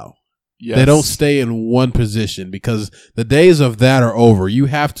versatile. Yes. They don't stay in one position, because the days of that are over. You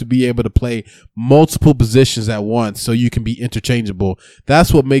have to be able to play multiple positions at once so you can be interchangeable.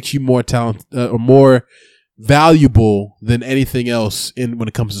 That's what makes you more talented, or more valuable than anything else when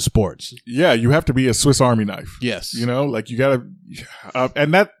it comes to sports. Yeah, you have to be a Swiss Army knife. Yes. Like you gotta,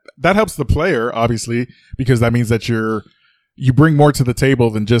 and that helps the player, obviously, because that means that you bring more to the table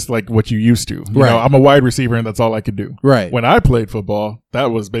than just like what you used to. You know, I'm a wide receiver and that's all I could do. Right. When I played football, that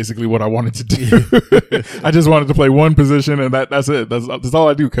was basically what I wanted to do. I just wanted to play one position, and that's it. That's all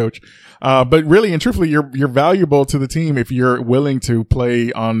I do, coach. But really and truthfully, you're valuable to the team if you're willing to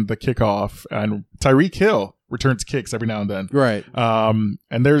play on the kickoff. And Tyreek Hill returns kicks every now and then. Right.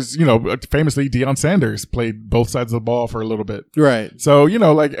 And there's, famously Deion Sanders played both sides of the ball for a little bit. Right. So,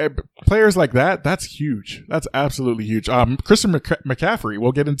 like players like that, that's huge. That's absolutely huge. Christian McCaffrey,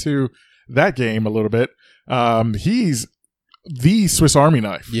 we'll get into that game a little bit. He's the Swiss Army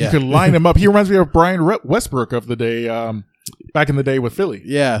knife. Yeah. You can line him up. He reminds me of Brian Westbrook of the day, back in the day with Philly.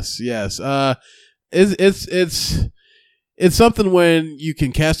 Yes. It's something when you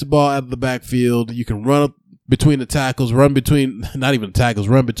can catch the ball out of the backfield, you can run up between the tackles, run between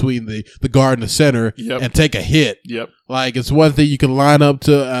the guard and the center, and take a hit. Yep. Like, it's one thing you can line up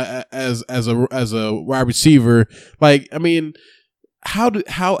to as a wide receiver. Like, I mean, how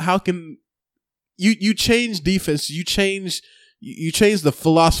can you change defense? You change the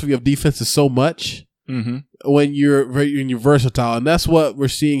philosophy of defenses so much. Mm-hmm. When you're versatile, and that's what we're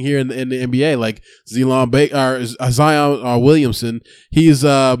seeing here in the NBA. Like Zion Williamson,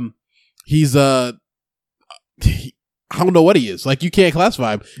 I don't know what he is. Like, you can't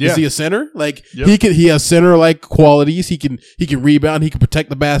classify him. Yeah. Is he a center? Like, Yep. he has center like qualities. He can rebound. He can protect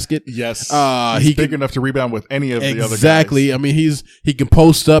the basket. Yes. He He's big can- enough to rebound with any of the other guys. Exactly. I mean, he can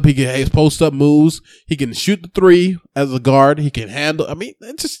post up. He has post up moves. He can shoot the three as a guard. He can handle. I mean,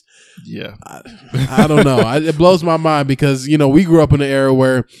 it's just. Yeah. I don't know. It blows my mind because, we grew up in an era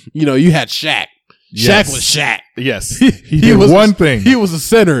where, you had Shaq. Yes. Shaq was Shaq. Yes. He did was one thing. He was a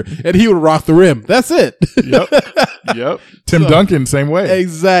center and he would rock the rim. That's it. Yep. Tim Duncan, same way.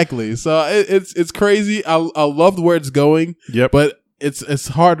 Exactly. So it's crazy. I love where it's going. Yep. But it's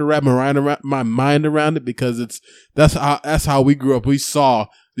hard to wrap my mind around it because that's how we grew up. We saw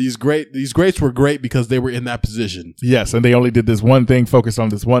these greats were great because they were in that position. Yes, and they only did this one thing, focused on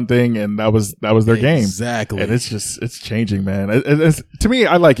this one thing, and that was their game. Exactly. And it's changing, man. To me,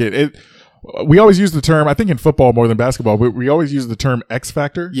 I like it. We always use the term, I think in football more than basketball, but we always use the term X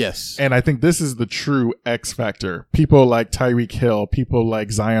factor. Yes. And I think this is the true X factor. People like Tyreek Hill, people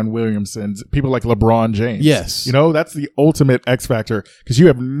like Zion Williamson, people like LeBron James. Yes. That's the ultimate X factor because you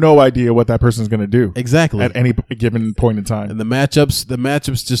have no idea what that person's going to do. Exactly. At any given point in time. And the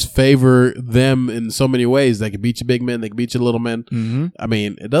matchups just favor them in so many ways. They can beat you big men. They can beat you little men. Mm-hmm. I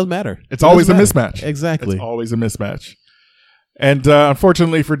mean, it doesn't matter. It's always a mismatch. Exactly. It's always a mismatch. And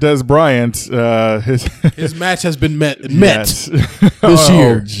unfortunately for Des Bryant, his match has been met Yes. this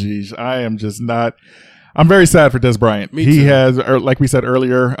year. Oh, geez. I'm very sad for Des Bryant. Me He too. has, like we said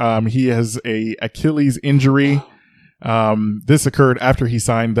earlier, he has a Achilles injury. This occurred after he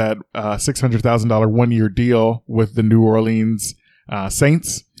signed that $600,000 1-year deal with the New Orleans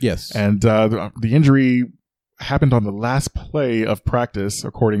Saints. Yes. And the injury happened on the last play of practice,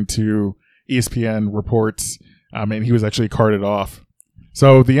 according to ESPN reports. And he was actually carted off.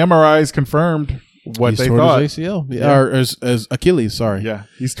 So the MRIs confirmed what they thought. His ACL. Yeah. Or as Achilles, sorry. Yeah,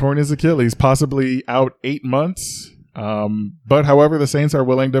 he's torn his Achilles, possibly out 8 months. But however, the Saints are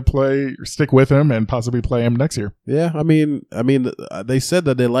willing to stick with him and possibly play him next year. Yeah, I mean, they said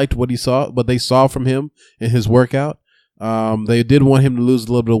that they liked what they saw from him in his workout. They did want him to lose a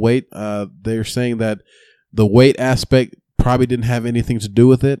little bit of weight. They're saying that the weight aspect probably didn't have anything to do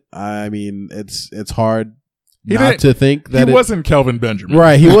with it. I mean, it's hard not to think that he wasn't Kelvin Benjamin,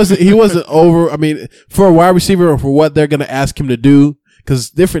 right? He wasn't over. I mean, for a wide receiver, or for what they're going to ask him to do, because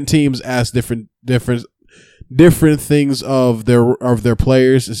different teams ask different things of their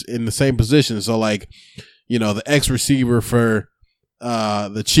players in the same position. So, like, the X receiver for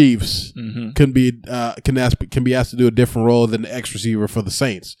the Chiefs can be asked to do a different role than the X receiver for the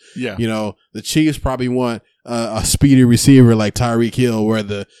Saints. Yeah, the Chiefs probably want a speedy receiver like Tyreek Hill, where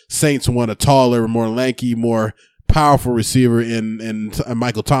the Saints want a taller, more lanky, more powerful receiver in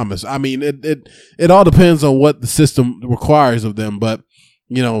Michael Thomas. I mean, it all depends on what the system requires of them. But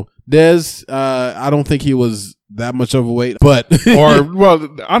Dez, I don't think he was that much overweight. But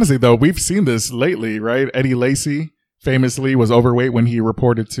honestly though, we've seen this lately, right? Eddie Lacy famously was overweight when he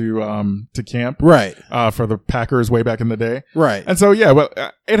reported to camp, right, for the Packers way back in the day, right. And so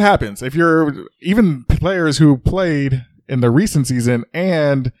it happens. If you're even players who played in the recent season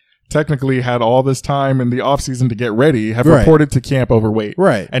and technically had all this time in the offseason to get ready have reported to camp overweight,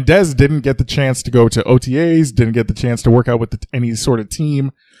 right. And Dez didn't get the chance to go to OTAs, didn't get the chance to work out with any sort of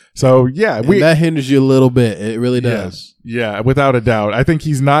team. So that hinders you a little bit. It really does. Yeah, without a doubt. I think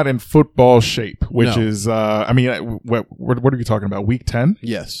he's not in football shape, which is, what are you talking about? Week 10?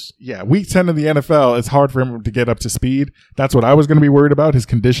 Yes. Yeah, week 10 in the NFL, it's hard for him to get up to speed. That's what I was going to be worried about, his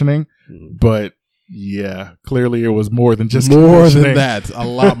conditioning. But yeah, clearly it was more than just more than that, a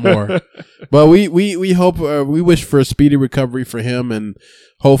lot more. But we hope, we wish for a speedy recovery for him, and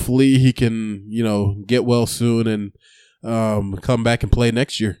hopefully he can, get well soon and come back and play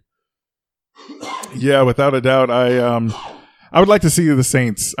next year. Yeah, without a doubt. I would like to see the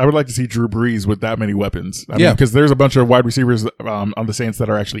Saints. I would like to see Drew Brees with that many weapons. I mean, because there's a bunch of wide receivers on the Saints that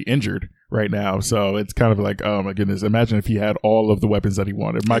are actually injured right now. So it's kind of like, oh my goodness, imagine if he had all of the weapons that he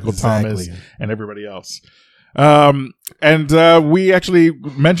wanted, Michael Thomas and everybody else. And we actually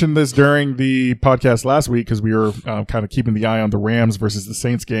mentioned this during the podcast last week because we were kind of keeping the eye on the Rams versus the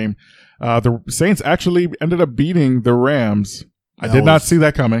Saints game. The Saints actually ended up beating the Rams. I did not see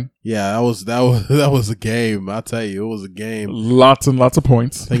that coming. Yeah, that was a game. I'll tell you, it was a game. Lots and lots of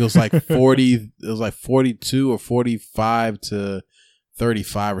points. I think it was like 40. It was like 42 or 45 to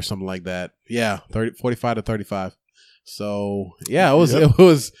 35 or something like that. Yeah, 45 to 35. So yeah, it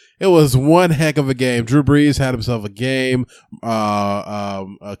was one heck of a game. Drew Brees had himself a game.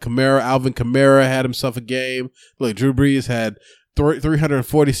 Alvin Kamara had himself a game. Look, Drew Brees had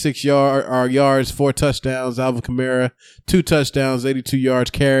 346 yards, 4 touchdowns. Alvin Kamara, 2 touchdowns, 82 yards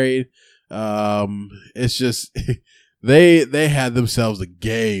carried. It's just they had themselves a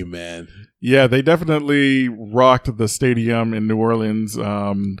game, man. Yeah, they definitely rocked the stadium in New Orleans.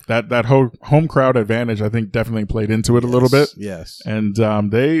 That home crowd advantage, I think, definitely played into it a little bit. Yes, and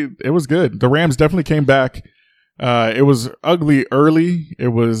it was good. The Rams definitely came back. It was ugly early. It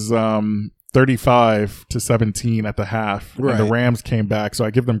was 35-17 at the half, right. And the Rams came back. So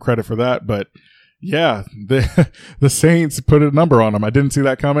I give them credit for that. But yeah, the Saints put a number on them. I didn't see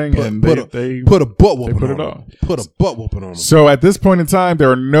that coming, and they put a butt whooping put on it them. on. Put a butt whooping on them. So at this point in time,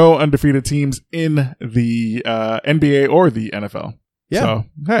 there are no undefeated teams in the NBA or the NFL. Yeah. So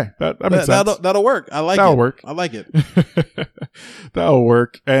hey, that makes sense. That'll work. I like that'll it. work. I like it. That'll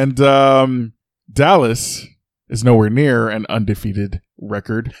work. And Dallas is nowhere near an undefeated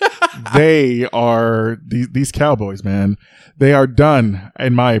record. They are these Cowboys, man. They are done,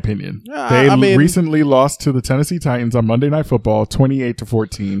 in my opinion. They recently lost to the Tennessee Titans on Monday Night Football,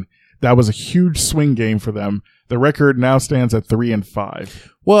 28-14. That was a huge swing game for them. The record now stands at 3-5.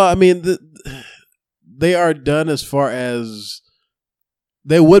 Well, I mean, they are done as far as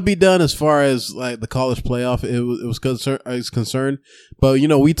they would be done as far as like the college playoff is concerned. But you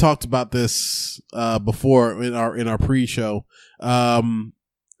know, we talked about this before in our pre-show.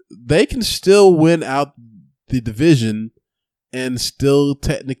 They can still win out the division and still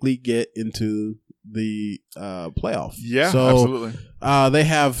technically get into the playoff. Yeah, so, absolutely. They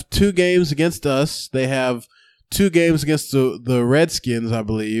have 2 games against us. They have 2 games against the Redskins, I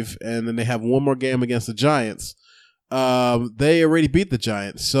believe, and then they have 1 more game against the Giants. They already beat the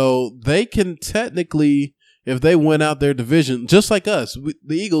Giants, so they can technically, if they win out their division, just like us,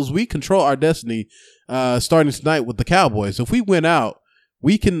 the Eagles, we control our destiny. Starting tonight with the Cowboys, if we win out,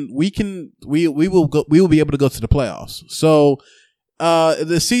 we will be able to go to the playoffs. So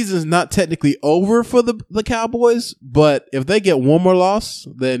the season's not technically over for the Cowboys, but if they get 1 more loss,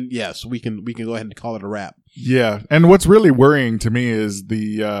 then yes, we can go ahead and call it a wrap. Yeah, and what's really worrying to me is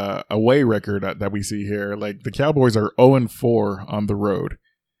the away record that we see here. Like the Cowboys are 0-4 on the road.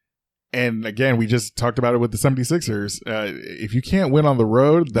 And again, we just talked about it with the 76ers. If you can't win on the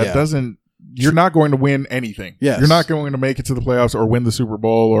road, that doesn't you're not going to win anything. Yes. You're not going to make it to the playoffs or win the Super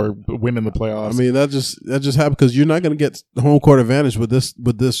Bowl or win in the playoffs. I mean, that just happened because you're not going to get home court advantage with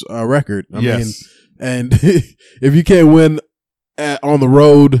this record. I mean, and if you can't win on the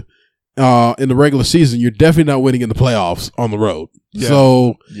road in the regular season, you're definitely not winning in the playoffs on the road. Yeah.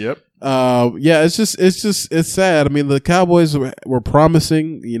 So, yep. It's sad. I mean, the Cowboys were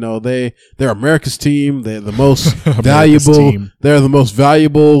promising. You know, they're America's team. They're the most valuable. Team. They're the most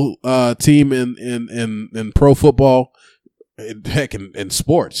valuable team in pro football. Heck, in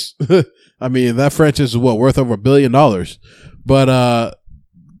sports. I mean, that franchise is worth over $1 billion. But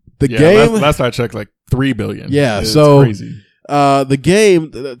the game last I checked, like $3 billion. Yeah, it's so crazy. The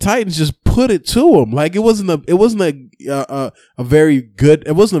game, the Titans just put it to them. Like it wasn't a very good.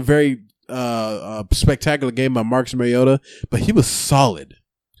 It wasn't a very spectacular game by Marcus Mariota, but he was solid.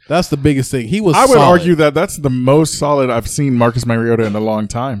 That's the biggest thing. He was. I would solid. argue that that's the most solid I've seen Marcus Mariota in a long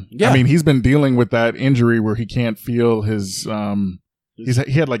time. Yeah. I mean, he's been dealing with that injury where he can't feel his.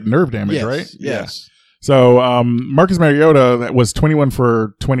 He had like nerve damage, right? Yes. Yeah. So Marcus Mariota was 21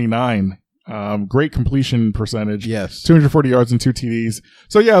 for 29. Great completion percentage. Yes. 240 yards and 2 TDs.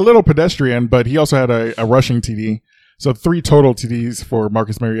 So yeah, a little pedestrian, but he also had a rushing TD. So 3 total TDs for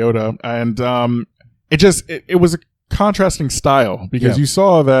Marcus Mariota. And it was a contrasting style because you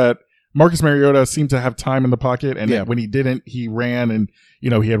saw that Marcus Mariota seemed to have time in the pocket, and when he didn't, he ran, and he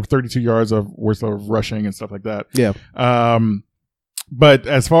had 32 yards worth of rushing and stuff like that. Yeah. But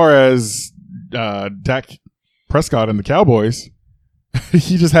as far as Dak Prescott and the Cowboys,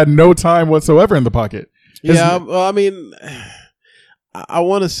 he just had no time whatsoever in the pocket. Well, I mean, I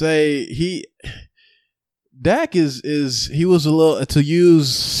want to say Dak he was a little, to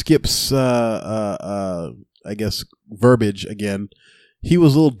use Skip's I guess verbiage again, he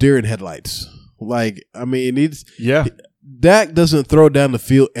was a little deer in headlights. Like, I mean, Dak doesn't throw down the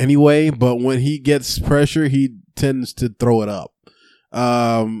field anyway, but when he gets pressure, he tends to throw it up.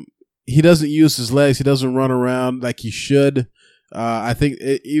 He doesn't use his legs. He doesn't run around like he should. I think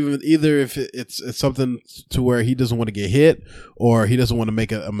either if it's something to where he doesn't want to get hit or he doesn't want to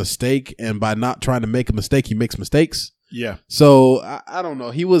make a mistake, and by not trying to make a mistake, he makes mistakes. Yeah. So I don't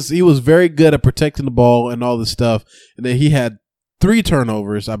know. He was very good at protecting the ball and all this stuff, and then he had 3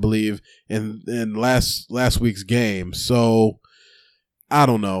 turnovers, I believe, in last week's game. So I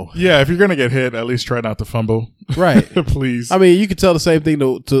don't know. Yeah, if you're gonna get hit, at least try not to fumble. Right. Please. I mean, you could tell the same thing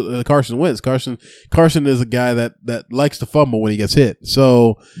to Carson Wentz. Carson is a guy that likes to fumble when he gets hit.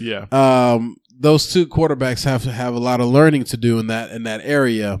 So yeah. Those 2 quarterbacks have a lot of learning to do in that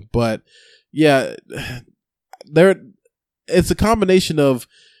area. But yeah, it's a combination of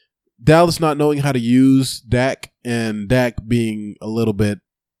Dallas not knowing how to use Dak and Dak being a little bit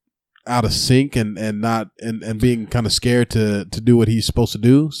out of sync and being kind of scared to do what he's supposed to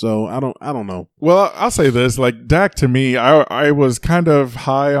do. So I don't know. Well, I'll say this, like Dak to me, I was kind of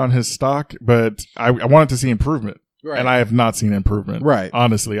high on his stock, but I wanted to see improvement. Right. And I have not seen improvement. Right.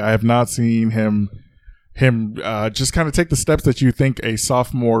 Honestly, I have not seen him just kind of take the steps that you think a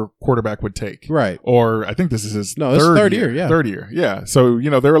sophomore quarterback would take. Right. Or I think this is his third year. Yeah. Third year. Yeah. So,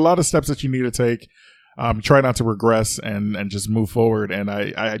 there are a lot of steps that you need to take. Try not to regress and just move forward. And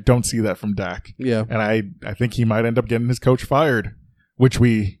I don't see that from Dak. Yeah. And I think he might end up getting his coach fired, which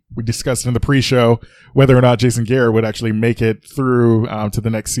we discussed in the pre-show, whether or not Jason Garrett would actually make it through to the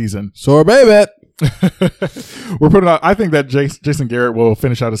next season. Sorbet bet. We're putting out. I think that Jason Garrett will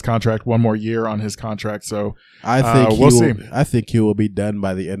finish out his contract, one more year on his contract. So I think we'll see. I think he will be done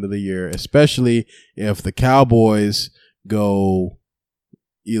by the end of the year, especially if the Cowboys go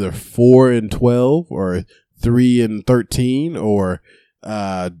either 4-12 or 3-13 or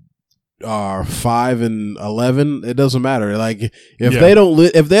 5-11. It doesn't matter. Like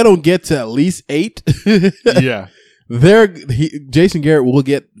if they don't get to at least 8, yeah, Jason Garrett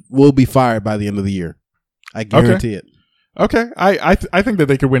will be fired by the end of the year. I guarantee it. Okay, I think that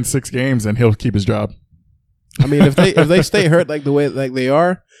they could win 6 games and he'll keep his job. I mean, if they stay hurt like they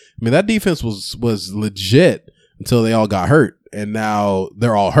are, I mean that defense was legit until they all got hurt, and now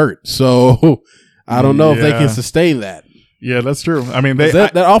they're all hurt. So I don't know if they can sustain that. Yeah, that's true. I mean,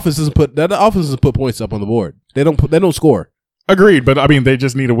 that offense doesn't put points up on the board. They don't score. Agreed, but I mean, they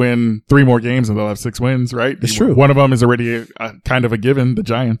just need to win 3 more games and they'll have 6 wins, right? It's true. One of them is already kind of a given, the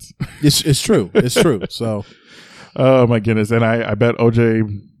Giants. It's true. It's true. So, oh my goodness! And I bet OJ.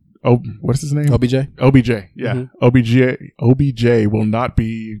 Oh, what's his name? OBJ. Yeah, OBJ will not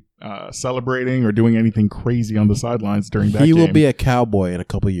be celebrating or doing anything crazy on the sidelines during that game. He will be a Cowboy in a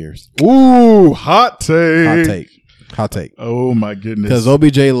couple years. Ooh, hot take. Hot take. Oh my goodness! Because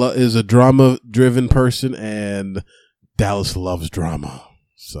OBJ is a drama-driven person, and Dallas loves drama.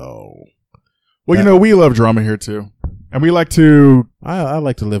 So, well, we love drama here too, and we like to. I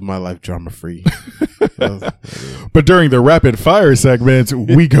like to live my life drama-free. But during the rapid fire segment,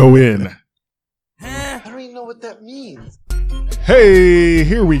 we go in. I don't even know what that means. Hey,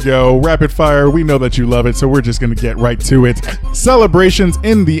 here we go. Rapid fire. We know that you love it, so we're just going to get right to it. Celebrations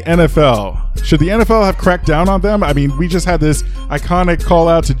in the NFL. Should the NFL have cracked down on them? I mean, we just had this iconic call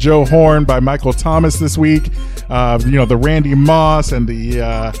out to Joe Horn by Michael Thomas this week. The Randy Moss and the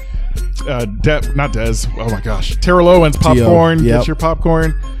Terrell Owens popcorn. Yep. Get your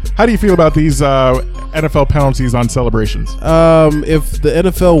popcorn. How do you feel about these NFL penalties on celebrations? If the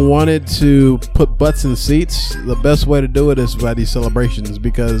NFL wanted to put butts in seats, the best way to do it is by these celebrations,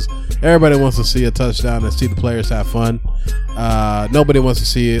 because everybody wants to see a touchdown and see the players have fun. Nobody wants to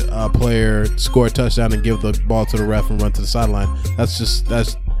see a player score a touchdown and give the ball to the ref and run to the sideline.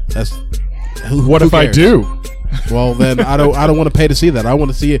 What if I do? Well, then I don't want to pay to see that. I want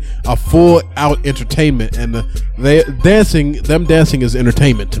to see a full out entertainment, and them dancing is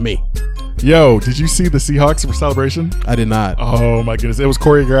entertainment to me. Yo, did you see the Seahawks for celebration? I did not. Oh my goodness, it was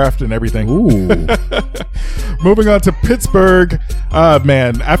choreographed and everything. Ooh. Moving on to Pittsburgh,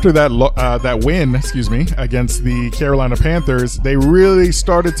 man. After that win, against the Carolina Panthers, they really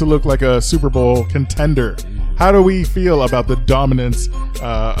started to look like a Super Bowl contender. How do we feel about the dominance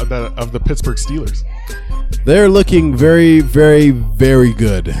of the Pittsburgh Steelers? They're looking very, very, very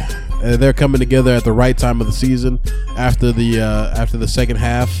good. They're coming together at the right time of the season after the second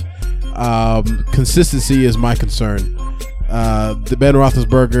half. Consistency is my concern. The Ben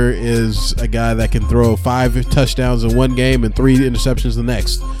Roethlisberger is a guy that can throw 5 touchdowns in one game and 3 interceptions the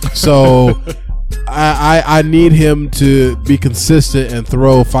next. So I need him to be consistent and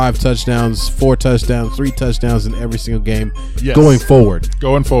throw 5 touchdowns, 4 touchdowns, 3 touchdowns in every single game going forward.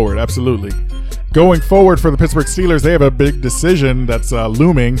 Going forward, absolutely. Going forward for the Pittsburgh Steelers, they have a big decision that's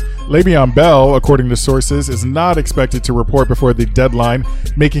looming. Le'Veon Bell, according to sources, is not expected to report before the deadline,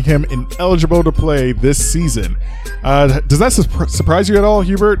 making him ineligible to play this season. Does that surprise you at all,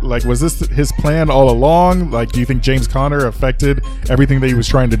 Hubert? Like, was this his plan all along? Like, do you think James Conner affected everything that he was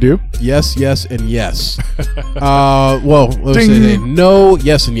trying to do? Yes, and yes. Well, let's say no,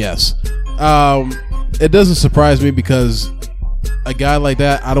 yes, and yes. It doesn't surprise me because a guy like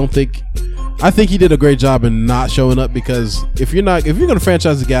that, I think he did a great job in not showing up, because if you're going to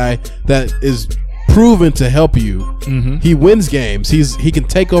franchise a guy that is proven to help you, he wins games, he can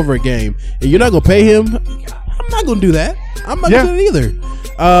take over a game, and you're not going to pay him, I'm not going to do that. I'm not going to do it either.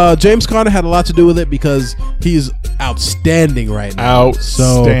 James Conner had a lot to do with it because he's outstanding right now.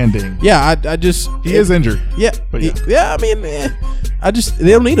 Outstanding. So, yeah, I just he is injured. Yeah, But I mean,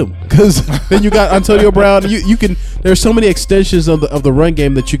 they don't need him because then you got Antonio Brown. You can. There's so many extensions of the run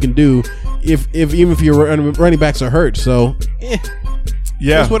game that you can do even if your running backs are hurt. So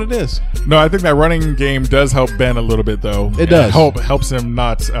yeah, that's what it is. No, I think that running game does help Ben a little bit, though. It does. Helps him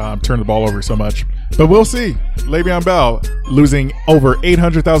not turn the ball over so much. But we'll see. Le'Veon Bell losing over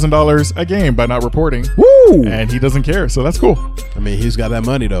 $800,000 a game by not reporting. Woo! And he doesn't care, so that's cool. I mean, he's got that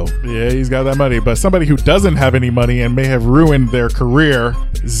money, though. Yeah, he's got that money. But somebody who doesn't have any money and may have ruined their career,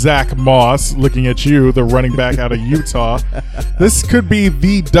 Zach Moss, looking at you, the running back out of Utah. This could be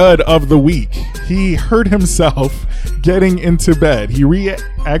the dud of the week. He hurt himself getting into bed. He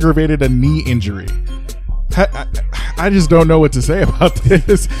re-aggravated a knee injury. I just don't know what to say about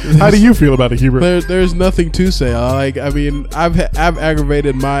this. How do you feel about it, Hubert? There's nothing to say. I've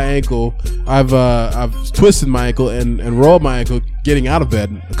aggravated my ankle. I've twisted my ankle and rolled my ankle getting out of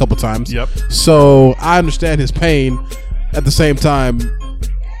bed a couple times. Yep. So I understand his pain. At the same time,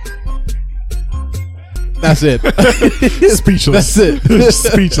 that's it. Speechless. That's it.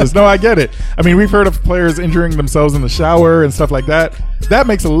 Speechless. No, I get it. I mean, we've heard of players injuring themselves in the shower and stuff like that. That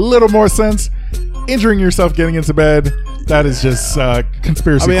makes a little more sense. Injuring yourself getting into bed, that is just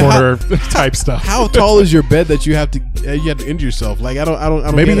conspiracy corner type stuff. How tall is your bed that you have to injure yourself? Like I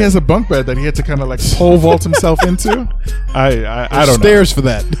don't. Maybe he has a bunk bed that he had to kind of like pole vault himself into. I don't know. Stairs for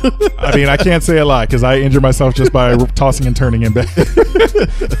that. I mean, I can't say a lot because I injure myself just by tossing and turning in bed.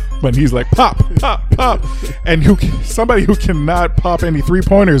 But he's like pop, pop, pop, and somebody who cannot pop any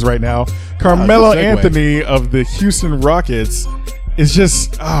 3-pointers right now, Carmelo Anthony of the Houston Rockets. It's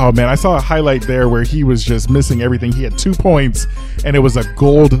just, oh man, I saw a highlight there where he was just missing everything. He had 2 points and it was a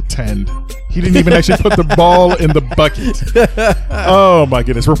goaltend. He didn't even actually put the ball in the bucket. Oh my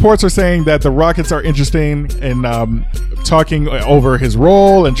goodness. Reports are saying that the Rockets are interested in talking over his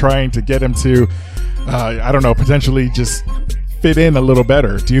role and trying to get him to, I don't know, potentially just fit in a little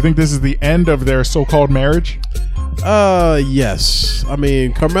better. Do you think this is the end of their so-called marriage? Yes. I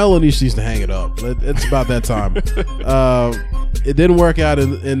mean, Carmelo needs to hang it up. It's about that time. It didn't work out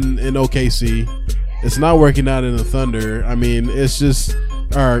in OKC. It's not working out in the Thunder. I mean, it's just,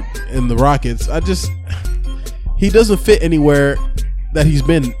 or in the Rockets. He doesn't fit anywhere that he's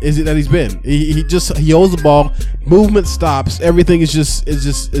been. He holds the ball, movement stops. Everything is just.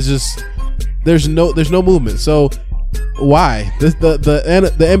 There's no movement. So why? The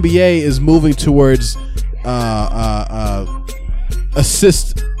NBA is moving towards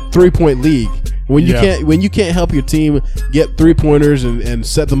assist 3-point league. When you can't help your team get 3-pointers and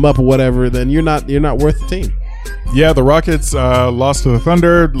set them up or whatever, then you're not worth the team. Yeah, the Rockets lost to the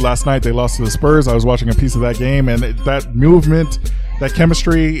Thunder last night. They lost to the Spurs. I was watching a piece of that game, and that movement, that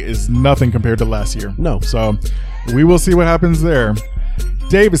chemistry is nothing compared to last year. No. So we will see what happens there.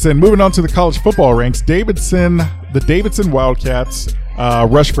 Davidson, moving on to the college football ranks. The Davidson Wildcats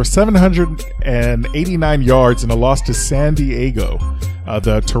rushed for 789 yards in a loss to San Diego.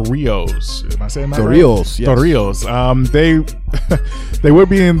 The Torillos. Am I saying that Torillos, right? yes. Torillos. They would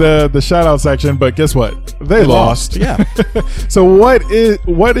be in the shout out section, but guess what? They lost. Yeah. So what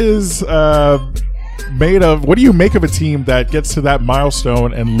is made of? What do you make of a team that gets to that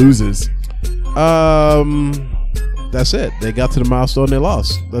milestone and loses? That's it. They got to the milestone. They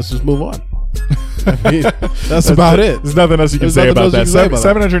lost. Let's just move on. I mean, that's about it. There's nothing else you can say about that.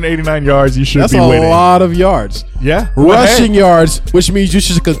 789 yards. You should that's be winning. That's a lot of yards. Yeah, rushing yards, which means you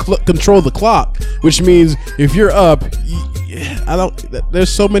should control the clock. Which means if you're up, there's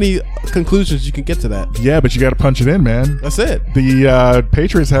so many conclusions you can get to that. Yeah, but you got to punch it in, man. That's it. The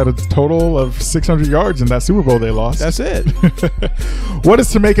Patriots had a total of 600 yards in that Super Bowl they lost. That's it. What is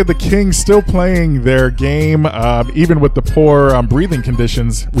to make of the Kings still playing their game, even with the poor breathing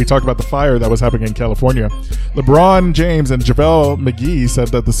conditions? We talked about the fire that was happening in California. LeBron James and JaVale McGee said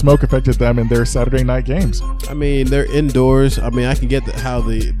that the smoke affected them in their Saturday night games. I mean, they're indoors. I mean, I can get how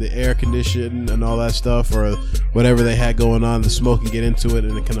the air condition and all that stuff, or whatever they had going on, the smoke can get into it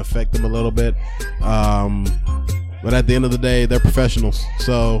and it can affect them a little bit. But at the end of the day, they're professionals,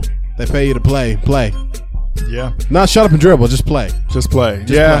 so they pay you to play. Yeah. Not shut up and dribble, just play. Just play.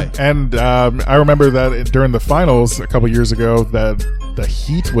 Play. And I remember that during the finals a couple years ago that the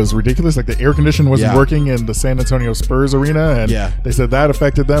heat was ridiculous. Like the air conditioning wasn't working in the San Antonio Spurs arena, and they said that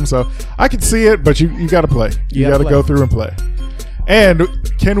affected them. So I could see it, but you got to play. You got to go through and play. And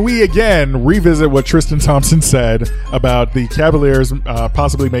can we again revisit what Tristan Thompson said about the Cavaliers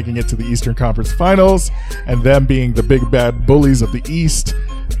possibly making it to the Eastern Conference Finals and them being the big bad bullies of the East?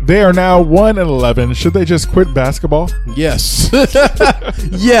 They are now 1-11. Should they just quit basketball? Yes.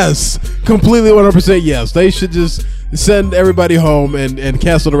 Yes. Completely 100% yes. They should just send everybody home and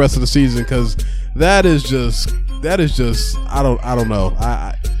cancel the rest of the season, because that is just I don't know.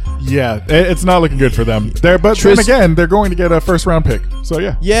 Yeah, it's not looking good for them. But then again, they're going to get a first round pick. So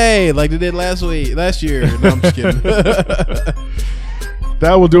yeah. Yay, like they did last year. No, I'm just kidding.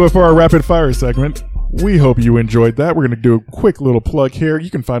 That will do it for our rapid fire segment. We hope you enjoyed that. We're going to do a quick little plug here. You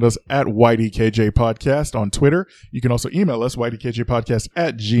can find us at YDKJ Podcast on Twitter. You can also email us,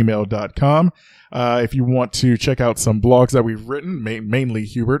 ydkjpodcast@gmail.com. If you want to check out some blogs that we've written, mainly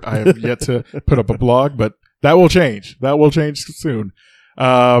Hubert. I have yet to put up a blog, but that will change. That will change soon.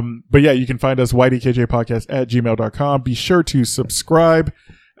 But yeah, you can find us, ydkjpodcast@gmail.com. Be sure to subscribe.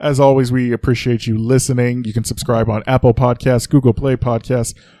 As always, we appreciate you listening. You can subscribe on Apple Podcasts, Google Play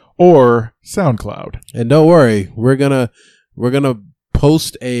Podcasts, or SoundCloud. And don't worry, we're gonna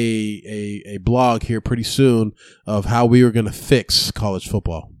post a blog here pretty soon of how we were gonna fix college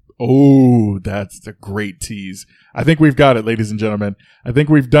football. Oh, that's a great tease. I think we've got it, ladies and gentlemen. I think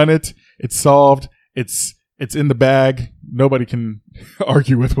we've done it. It's solved. It's in the bag. Nobody can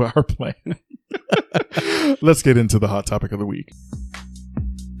argue with our plan. Let's get into the hot topic of the week.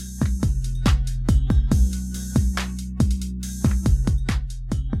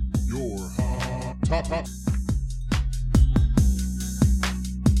 Your hot topic.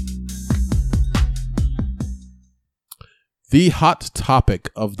 The hot topic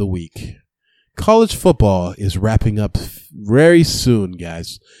of the week. College football is wrapping up very soon,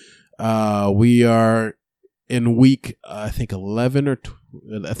 guys. We are in week, I think 11 or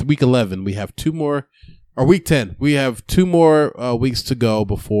week 11. We have two more, or week 10. We have two more weeks to go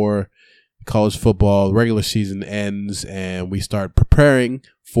before college football regular season ends, and we start preparing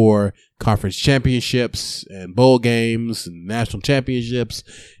for conference championships and bowl games and national championships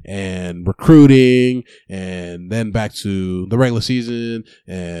and recruiting, and then back to the regular season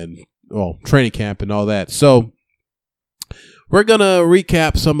and training camp and all that. So we're going to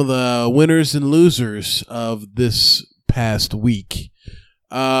recap some of the winners and losers of this past week.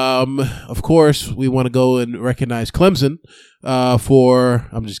 Of course, we want to go and recognize Clemson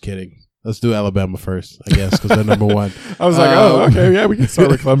I'm just kidding. Let's do Alabama first, I guess, because they're number one. I was like, okay, yeah, we can start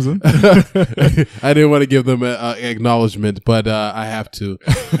with Clemson. I didn't want to give them an acknowledgement, but I have to.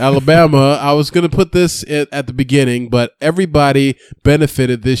 Alabama, I was going to put this at the beginning, but everybody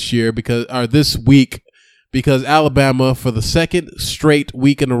benefited this week because Alabama, for the second straight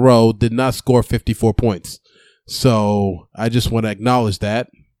week in a row, did not score 54 points. So I just want to acknowledge that.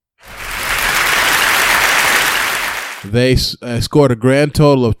 They scored a grand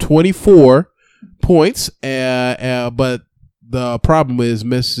total of 24 points, but the problem is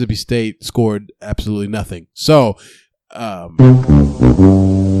Mississippi State scored absolutely nothing. So,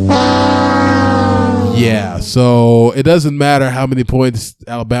 so it doesn't matter how many points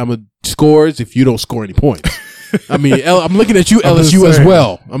Alabama scores if you don't score any points. I mean, I'm looking at you, LSU, as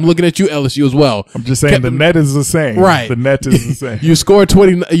well. I'm just saying the net is the same. Right. The net is the same. You scored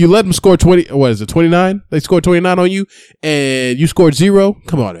 20. You let them score 20. What is it, 29? They scored 29 on you, and you scored 0?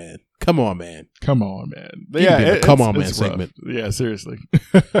 Come on, man. Yeah, come on, man rough. segment. Yeah, seriously.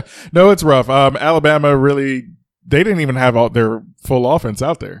 No, it's rough. Alabama really, they didn't even have all their full offense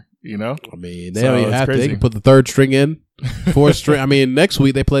out there, you know? I mean, they don't even have to. They can put the third string in. Fourth string. I mean, next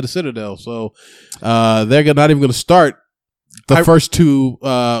week they play the Citadel, so they're not even going to start the first two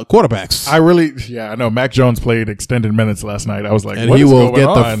quarterbacks. I know. Mac Jones played extended minutes last night. I was like, and what he is will going get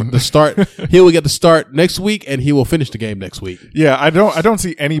on? the start. He will get the start next week, and he will finish the game next week. Yeah, I don't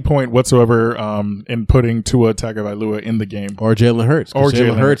see any point whatsoever in putting Tua Tagovailoa in the game or Jalen Hurts. Or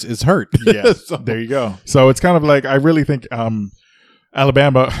Jalen Hurts is hurt. Yeah, so. There you go. So it's kind of like, I really think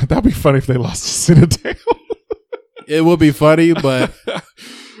Alabama. That'd be funny if they lost to Citadel. It would be funny, but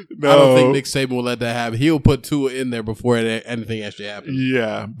no. I don't think Nick Saban will let that happen. He'll put Tua in there before anything actually happens.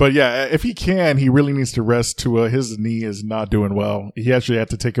 Yeah, but yeah, if he can, he really needs to rest Tua. His knee is not doing well. He actually had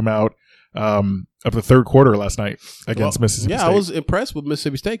to take him out of the third quarter last night against Mississippi State. I was impressed with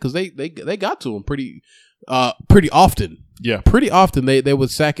Mississippi State because they got to him pretty often. Yeah, pretty often they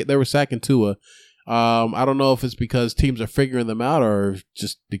would sack it. They were sacking Tua. I don't know if it's because teams are figuring them out or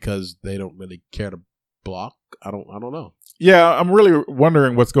just because they don't really care to block. I don't know. Yeah, I'm really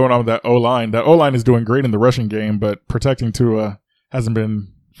wondering what's going on with that O-line. That O-line is doing great in the rushing game, but protecting Tua hasn't been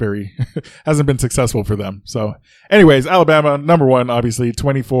successful for them. So anyways, Alabama, number one, obviously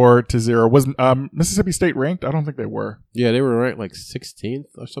 24-0. Was Mississippi State ranked? I don't think they were. Yeah, they were ranked like 16th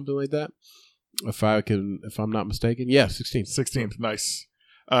or something like that. If I'm not mistaken. Yeah, 16th. 16th. Nice.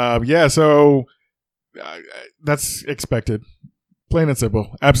 So that's expected. Plain and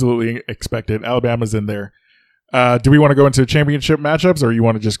simple. Absolutely expected. Alabama's in there. Do we want to go into championship matchups, or you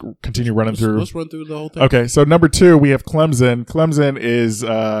want to just continue running through? Let's run through the whole thing. Okay, so number 2, we have Clemson. Clemson is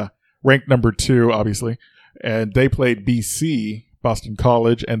ranked number 2, obviously, and they played BC, Boston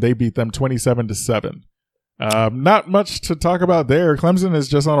College, and they beat them 27-7. Not much to talk about there. Clemson is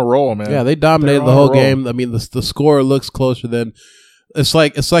just on a roll, man. Yeah, they dominated the whole game. I mean, the score looks closer than. It's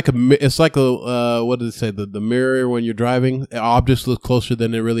like a what did it say? The mirror when you're driving, objects look closer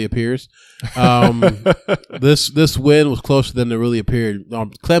than it really appears. This win was closer than it really appeared.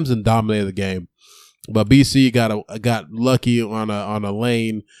 Clemson dominated the game, but BC got lucky on a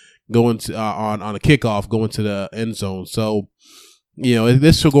lane going to on a kickoff going to the end zone. So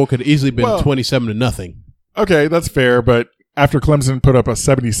this score could easily been 27-0. Okay, that's fair, but after Clemson put up a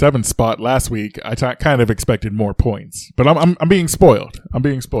 77 spot last week, I kind of expected more points. But I'm being spoiled.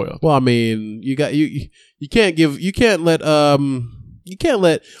 Well, I mean, you can't let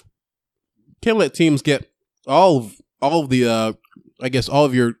teams get all of the I guess all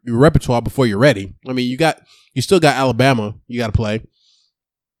of your repertoire before you're ready. I mean, you still got Alabama you got to play,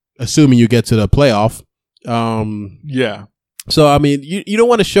 assuming you get to the playoff. Yeah. So I mean, you don't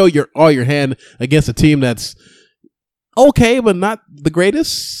want to show all your hand against a team that's okay, but not the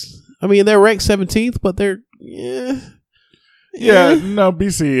greatest. I mean, they're ranked 17th, but they're no.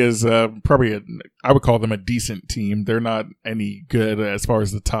 BC is probably I would call them a decent team. They're not any good as far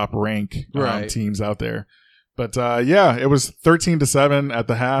as the top rank teams out there. But it was 13-7 at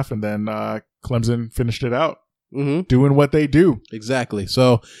the half, and then Clemson finished it out, doing what they do. Exactly.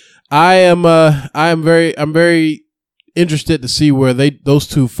 So I'm very interested to see where those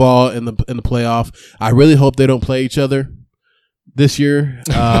two fall in the playoff. I really hope they don't play each other this year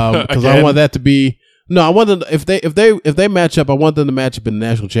because I want that to be I want them if they match up. I want them to match up in the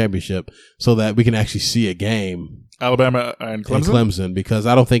national championship so that we can actually see a game. Alabama and Clemson, because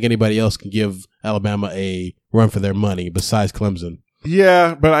I don't think anybody else can give Alabama a run for their money besides Clemson.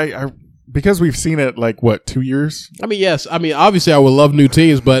 Yeah, but I because we've seen it 2 years. I mean, yes. I mean, obviously, I would love new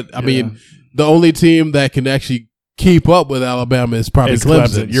teams, but I mean, the only team that can actually keep up with Alabama is probably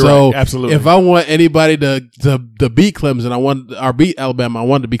Clemson. You're right. Absolutely. If I want anybody to beat Clemson, or beat Alabama, I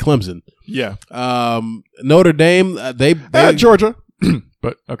want it to be Clemson. Yeah. Notre Dame, they Georgia.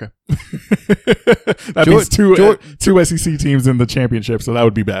 But okay. That means two SEC teams in the championship, so that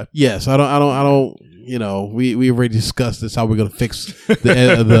would be bad. Yes, I don't. We already discussed this how we're going to fix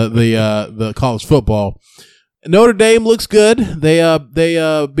the college football. Notre Dame looks good. They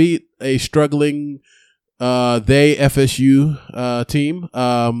beat a struggling FSU team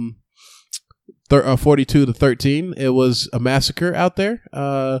 42-13. It was a massacre out there.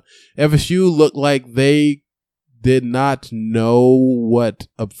 FSU looked like they did not know what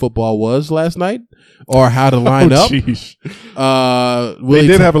a football was last night or how to line up. They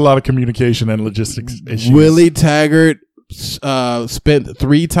did have a lot of communication and logistics issues. Willie Taggart spent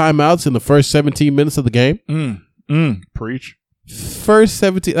 3 timeouts in the first 17 minutes of the game. Preach. First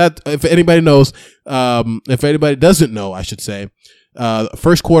 17. If anybody knows, if anybody doesn't know, I should say,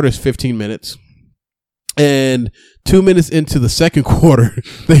 first quarter is 15 minutes. And 2 minutes into the second quarter,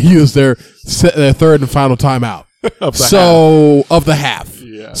 they used their third and final timeout. Of the half.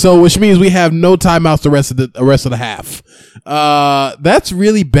 Yeah. So which means we have no timeouts the rest of the half. That's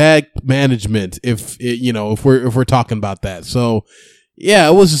really bad management if we're talking about that. So yeah,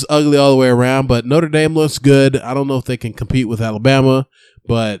 it was just ugly all the way around, but Notre Dame looks good. I don't know if they can compete with Alabama,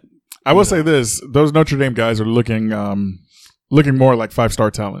 but I will say this, those Notre Dame guys are looking more like 5-star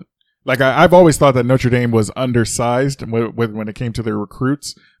talent. Like I've always thought that Notre Dame was undersized when it came to their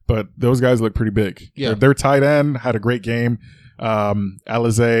recruits, but those guys look pretty big. Yeah. Their tight end had a great game.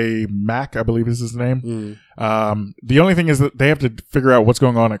 Alize Mack, I believe is his name. The only thing is that they have to figure out what's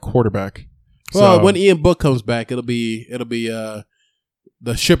going on at quarterback. Well, when Ian Book comes back, it'll be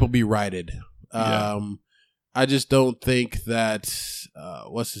the ship will be righted. Yeah. I just don't think that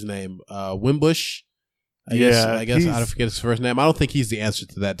what's his name? Wimbush. I guess I forget his first name. I don't think he's the answer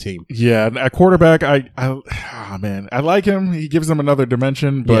to that team. Yeah, at quarterback, I like him. He gives them another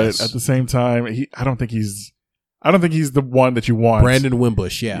dimension, but at the same time, I don't think he's the one that you want. Brandon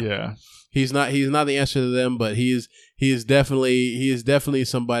Wimbush, yeah. He's not the answer to them, but he is definitely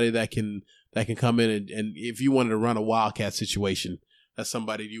somebody that can come in and if you wanted to run a Wildcat situation, that's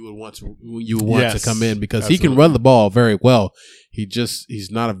somebody you would want to come in because he can run the ball very well. He's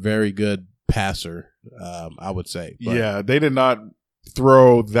not a very good passer, I would say. But. Yeah, they did not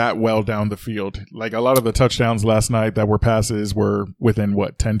throw that well down the field. Like a lot of the touchdowns last night that were passes were within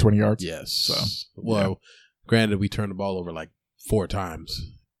 10, 20 yards. Yes. So, granted, we turned the ball over like 4 times.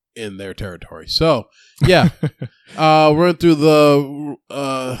 in their territory. So, yeah. Run through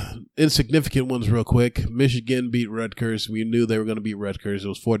the insignificant ones real quick. Michigan beat Rutgers. We knew they were going to beat Rutgers. It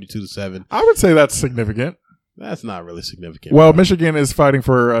was 42-7. I would say that's significant. That's not really significant. Well, Michigan is fighting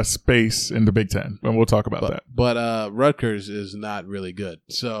for a space in the Big Ten, and we'll talk about that. But Rutgers is not really good.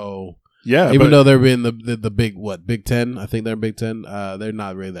 So, yeah, even though they're in the Big Ten, I think they're Big Ten, they're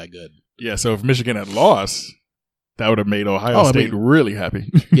not really that good. Yeah, so if Michigan had lost, that would have made Ohio State really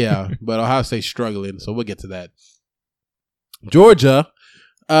happy. Yeah, but Ohio State's struggling, so we'll get to that. Georgia,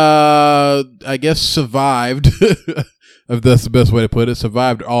 I guess survived, if that's the best way to put it,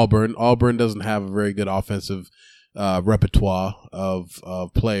 survived Auburn. Auburn doesn't have a very good offensive repertoire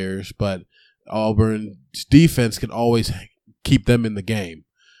of players, but Auburn's defense can always keep them in the game.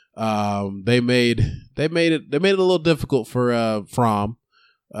 They made it a little difficult for Fromm,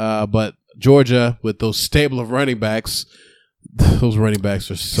 but Georgia, with those stable of running backs, those running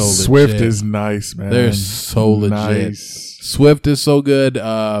backs are so legit. Swift is nice, man. They're so legit. Nice. Swift is so good.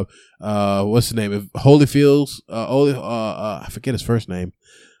 What's the name? Holyfield's. I forget his first name.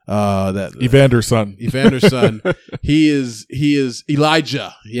 Evander's son. He is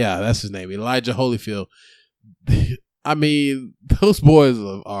Elijah. Yeah, that's his name. Elijah Holyfield. I mean, those boys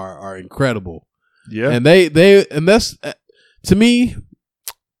are incredible. Yeah, and that's to me.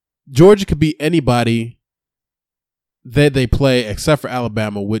 Georgia could beat anybody that they play except for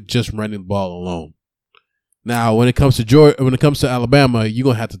Alabama with just running the ball alone. Now, when it comes to Alabama, you're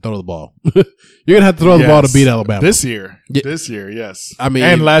gonna have to throw the ball. You're gonna have to throw the ball to beat Alabama this year. This year, yes. I mean,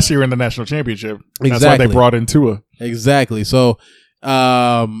 and last year in the national championship. That's exactly. why they brought in Tua. Exactly. So,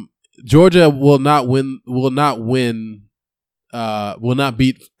 Georgia will not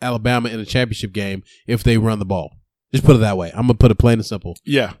beat Alabama in a championship game if they run the ball. Just put it that way. I'm gonna put it plain and simple.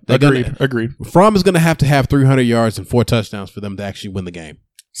 Yeah, agreed. Fromm is gonna have to have 300 yards and 4 touchdowns for them to actually win the game.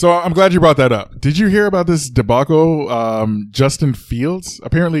 So I'm glad you brought that up. Did you hear about this debacle? Justin Fields.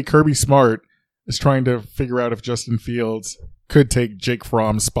 Apparently, Kirby Smart is trying to figure out if Justin Fields could take Jake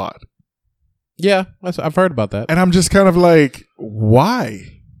Fromm's spot. Yeah, I've heard about that. And I'm just kind of like,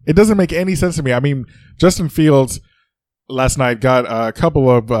 why? It doesn't make any sense to me. I mean, Justin Fields last night got a couple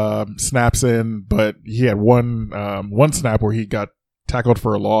of snaps in, but he had one snap where he got tackled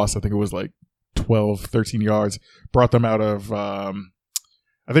for a loss. I think it was like 12, 13 yards. Brought them out of, I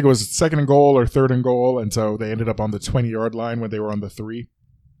think it was 2nd and goal or 3rd and goal. And so they ended up on the 20-yard line when they were on the 3.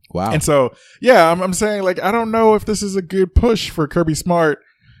 Wow. And so, yeah, I'm saying, like, I don't know if this is a good push for Kirby Smart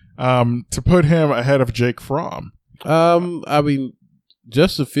to put him ahead of Jake Fromm. I mean,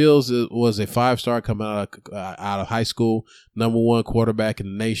 Justin Fields was a 5-star coming out of high school, #1 quarterback in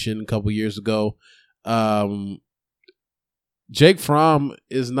the nation a couple years ago. Jake Fromm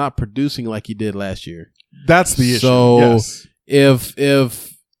is not producing like he did last year. That's the issue. So yes.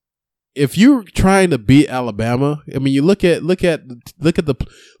 if you're trying to beat Alabama, I mean, you look at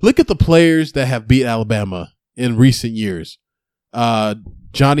the players that have beat Alabama in recent years.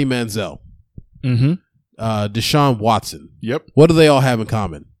 Johnny Manziel. Mm-hmm. Deshaun Watson. Yep. What do they all have in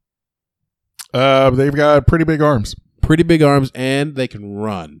common? They've got pretty big arms. Pretty big arms, and they can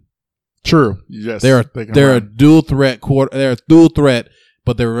run. True. Yes. They're a dual threat They're a dual threat,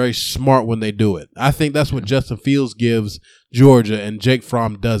 but they're very smart when they do it. I think that's what Justin Fields gives Georgia, and Jake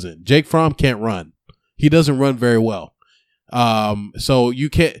Fromm doesn't. Jake Fromm can't run. He doesn't run very well. So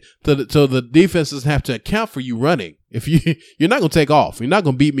you can't. So the defense doesn't have to account for you running. If you're not going to take off. You're not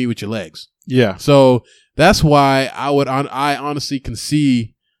going to beat me with your legs. Yeah. So that's why I honestly can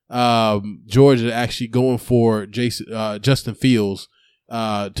see Georgia actually going for Justin Fields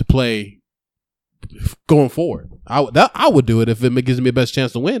to play going forward. I would do it if it gives me the best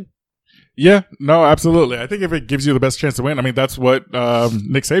chance to win. Yeah, no, absolutely. I think if it gives you the best chance to win, I mean, that's what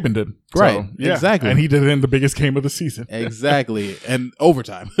Nick Saban did. Right, so, yeah. exactly. And he did it in the biggest game of the season. Exactly, and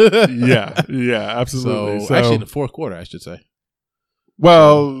overtime. yeah, absolutely. So actually in the 4th quarter, I should say.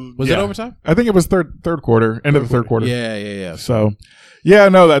 Well, was it overtime? I think it was third quarter, end of the 3rd quarter. Yeah. So, yeah,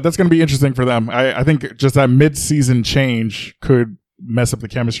 no, that's going to be interesting for them. I think just that mid-season change could mess up the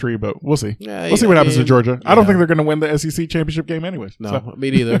chemistry, but we'll see. We'll see what happens to Georgia. I don't think they're going to win the SEC championship game anyway. No, me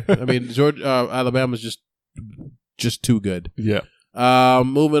neither. I mean, Alabama's just too good. Yeah.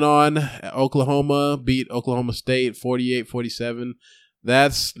 Moving on, Oklahoma beat Oklahoma State 48-47.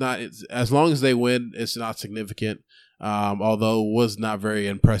 That's not, as long as they win, it's not significant. Although it was not very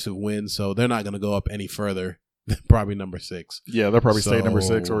impressive win, so they're not going to go up any further than probably number 6. Yeah, they'll probably stay at number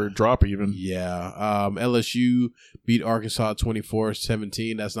 6 or drop even. Yeah. LSU beat Arkansas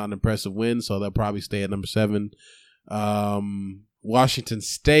 24-17. That's not an impressive win, so they'll probably stay at number 7. Washington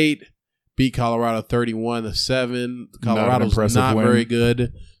State beat Colorado 31-7. Colorado's not very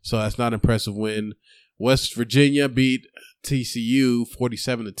good, so that's not an impressive win. West Virginia beat TCU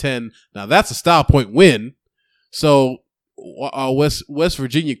 47-10. Now that's a style point win, so West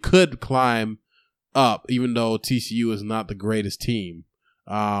Virginia could climb up, even though TCU is not the greatest team.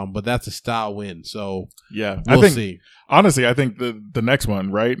 But that's a style win, so yeah, we'll see. Honestly, I think the next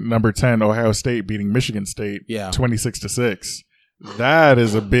one, right, number 10, Ohio State beating Michigan State, 26-6. That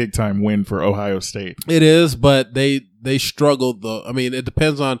is a big time win for Ohio State. It is, but they struggled though. I mean, it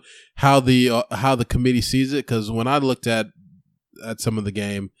depends on how the committee sees it. Because when I looked at some of the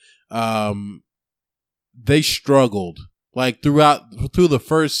game, they struggled like through the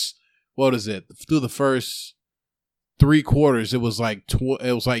first through the first 3 quarters. It was like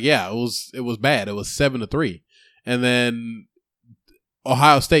it was bad. It was 7-3, and then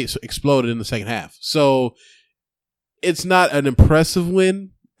Ohio State exploded in the second half. So it's not an impressive win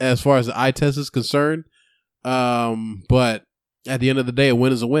as far as the eye test is concerned, but at the end of the day, a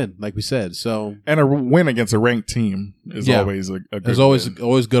win is a win, like we said. So, and a win against a ranked team is always a good. It's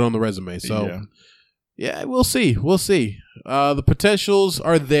always good on the resume. So, yeah, we'll see. We'll see. The potentials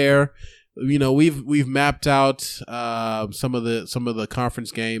are there. You know, we've mapped out some of the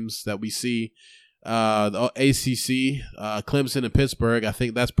conference games that we see. The ACC, Clemson and Pittsburgh. I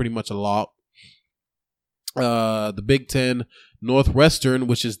think that's pretty much a lock. The Big Ten, Northwestern,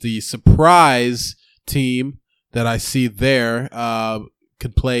 which is the surprise team that I see there,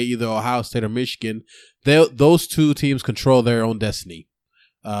 could play either Ohio State or Michigan. Those two teams control their own destiny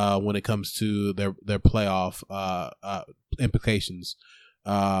when it comes to their playoff implications.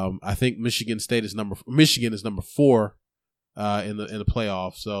 I think Michigan is number 4 in the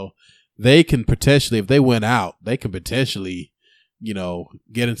playoff, so they can potentially, if they win out, they can potentially,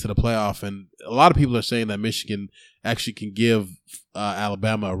 get into the playoff. And a lot of people are saying that Michigan actually can give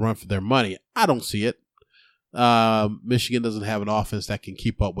Alabama a run for their money. I don't see it. Michigan doesn't have an offense that can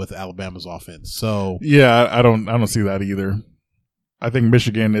keep up with Alabama's offense. So yeah, I don't see that either. I think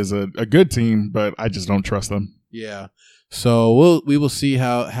Michigan is a good team, but I just don't trust them. Yeah. So we will see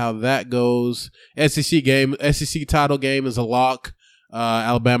how that goes. SEC title game is a lock.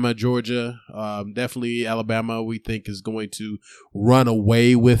 Alabama, Georgia, definitely Alabama. We think is going to run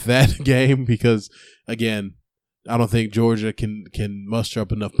away with that game because, again, I don't think Georgia can muster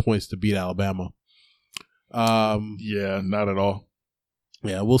up enough points to beat Alabama. Yeah, not at all.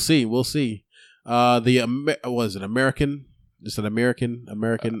 Yeah, we'll see. We'll see. American? It's an American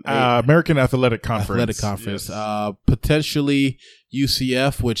Athletic Conference. Yes. Potentially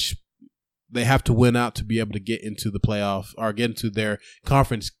UCF, which they have to win out to be able to get into the playoff or get into their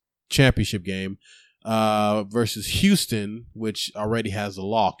conference championship game, versus Houston, which already has a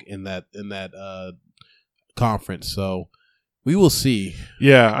lock in that conference. So we will see.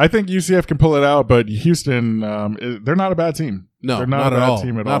 Yeah, I think UCF can pull it out, but Houston, they're not a bad team. No, they're not a bad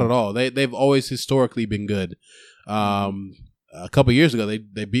team at all. Not at all. They've always historically been good. A couple years ago,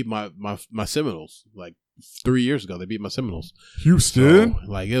 they beat my Seminoles. Like 3 years ago, they beat my Seminoles. Houston, so,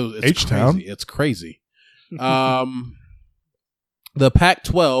 like it's H-Town. crazy. It's crazy. The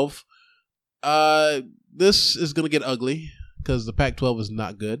Pac-12. This is gonna get ugly because the Pac-12 is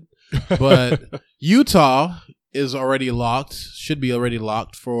not good. But Utah is already locked. Should be already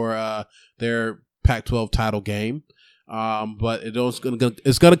locked for their Pac-12 title game. But it's going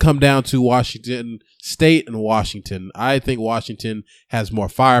to come down to Washington State and Washington. I think Washington has more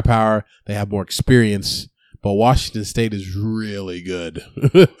firepower. They have more experience, but Washington State is really good.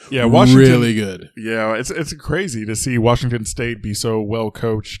 Yeah, Washington, really good. Yeah, it's crazy to see Washington State be so well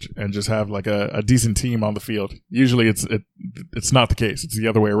coached and just have like a decent team on the field. Usually, it's not the case. It's the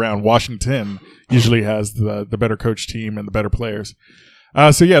other way around. Washington usually has the better coach team and the better players.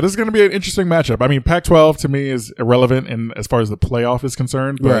 So yeah, this is going to be an interesting matchup. I mean, Pac-12 to me is irrelevant in as far as the playoff is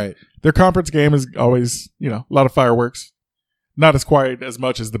concerned, but right. Their conference game is always, a lot of fireworks. Not as quiet as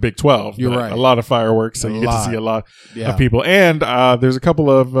much as the Big 12. You're right. A lot of fireworks, so you get to see a lot of people. And there's a couple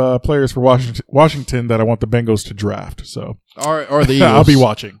of players for Washington that I want the Bengals to draft. So or the Eagles. I'll be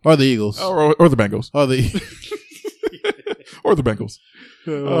watching. Or the Eagles. Or the Bengals. Or the or the Bengals.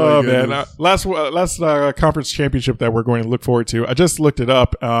 Oh man! Last conference championship that we're going to look forward to. I just looked it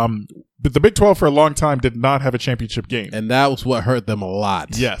up. But the Big 12 for a long time did not have a championship game, and that was what hurt them a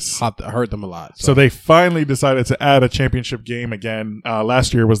lot. Yes, hurt them a lot. So they finally decided to add a championship game again.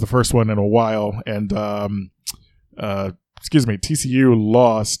 Last year was the first one in a while, and TCU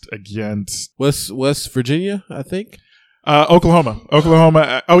lost against West Virginia, I think.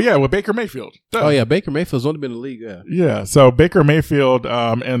 Oklahoma. Oh yeah, with Baker Mayfield. Duh. Oh yeah, Baker Mayfield's only been in the league. Yeah. Yeah. So Baker Mayfield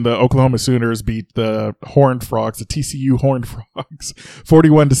and the Oklahoma Sooners beat the Horned Frogs, the TCU Horned Frogs,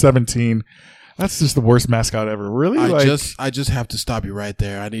 41-17. That's just the worst mascot ever. Really? I just have to stop you right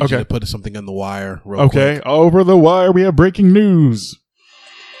there. I need you to put something on the wire real Okay. quick. Over the wire, we have breaking news.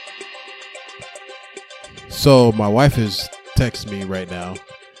 So my wife is texting me right now,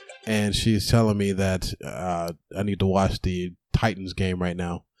 and she's telling me that I need to watch the Titans game right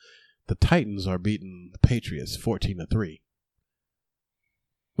now. The Titans are beating the Patriots 14-3.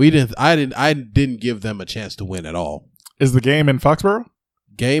 I didn't give them a chance to win at all. Is the game in Foxborough?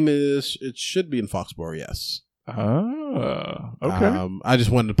 It should be in Foxborough, yes. Ah, okay. I just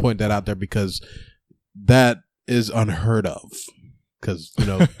wanted to point that out there because that is unheard of. Because,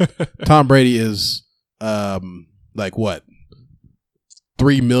 Tom Brady is like what?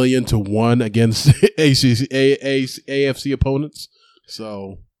 3 million to 1 against AFC opponents.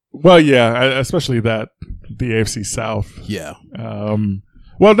 So, well, yeah, especially the AFC South. Yeah.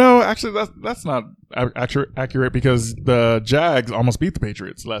 Well, no, actually, that's not accurate because the Jags almost beat the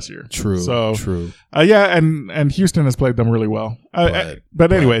Patriots last year. True. So true. Yeah, and Houston has played them really well.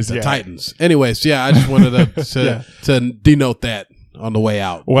 But anyways, the yeah. Titans. Anyways, yeah, I just wanted to denote that on the way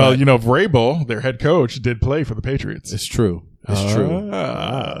out. Well, Vrabel, their head coach, did play for the Patriots. It's true. It's true.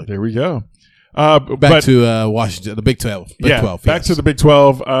 There we go. Back to Washington, the Big 12. Big 12. Back to the Big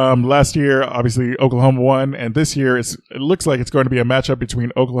 12. Last year, obviously, Oklahoma won, and this year it looks like it's going to be a matchup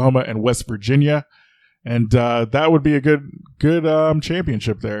between Oklahoma and West Virginia, and that would be a good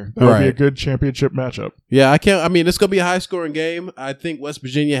championship there. That would be a good championship matchup. Yeah, it's going to be a high-scoring game. I think West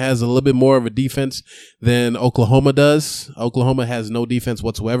Virginia has a little bit more of a defense than Oklahoma does. Oklahoma has no defense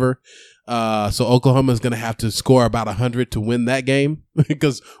whatsoever. So Oklahoma is going to have to score about 100 to win that game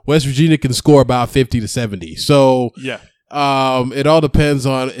because West Virginia can score about 50 to 70. So yeah, it all depends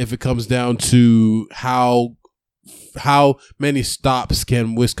on if it comes down to how many stops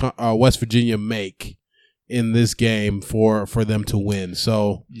can West Virginia make in this game for them to win.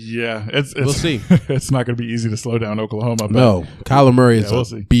 So yeah, we'll see. It's not going to be easy to slow down Oklahoma. But no, Kyler Murray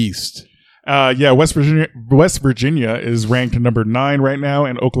is a beast. West Virginia is ranked number 9 right now,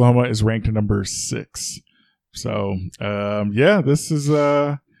 and Oklahoma is ranked number 6. So, this is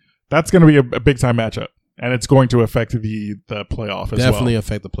that's going to be a big time matchup, and it's going to affect the playoff as well. Definitely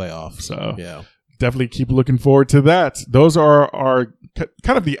affect the playoff. So, yeah, definitely keep looking forward to that. Those are our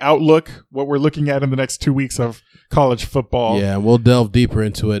kind of the outlook, what we're looking at in the next 2 weeks of college football. Yeah, we'll delve deeper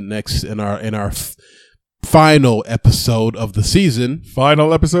into it next in our final episode of the season.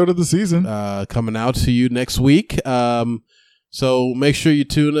 Coming out to you next week. So make sure you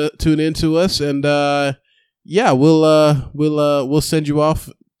tune into us, and we'll send you off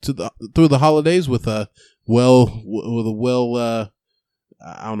through the holidays with a I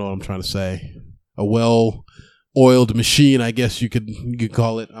don't know what I'm trying to say, a well-oiled machine, I guess you could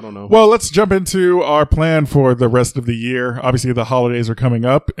call it. I don't know. Well, let's jump into our plan for the rest of the year. Obviously, the holidays are coming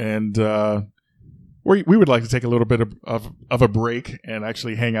up, and we would like to take a little bit of a break and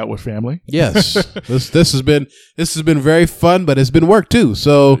actually hang out with family. Yes, this has been very fun, but it's been work too.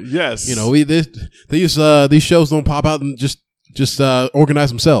 So yes, these shows don't pop out and just organize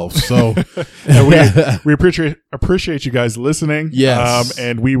themselves. So and we appreciate you guys listening. Yes,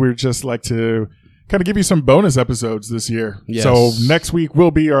 and we would just like to kind of give you some bonus episodes this year. Yes. So next week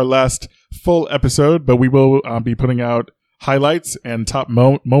will be our last full episode, but we will be putting out highlights and top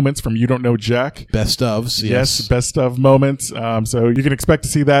moments from You Don't Know Jack. Best ofs. Yes, best of moments. So you can expect to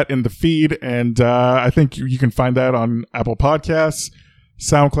see that in the feed. And I think you can find that on Apple Podcasts,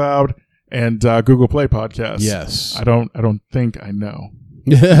 SoundCloud, and Google Play Podcasts. Yes. I don't think I know.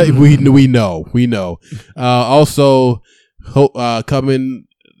 we know. Also, coming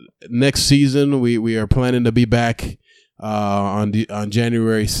next season, we are planning to be back on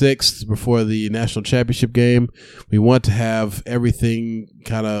January 6th before the national championship game. We want to have everything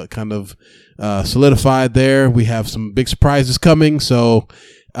kind of solidified there. We have some big surprises coming, so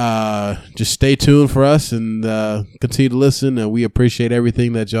just stay tuned for us and continue to listen. And we appreciate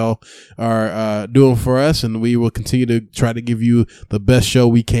everything that y'all are doing for us, and we will continue to try to give you the best show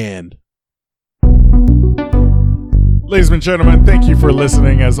we can. Ladies and gentlemen, thank you for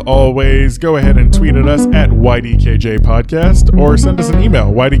listening. As always, go ahead and tweet at us at YDKJ Podcast or send us an email,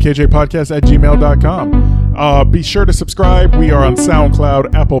 ydkjpodcast@gmail.com. Be sure to subscribe. We are on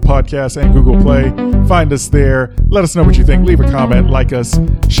SoundCloud, Apple Podcasts, and Google Play. Find us there. Let us know what you think. Leave a comment, like us,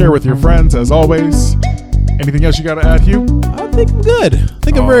 share with your friends, as always. Anything else you got to add, Hugh? I think I'm good. I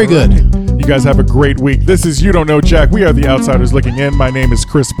think I'm very good. You guys have a great week. This is You Don't Know Jack. We are the Outsiders Looking In. My name is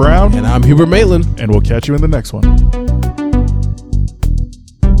Chris Brown. And I'm Hubert Maitland. And we'll catch you in the next one.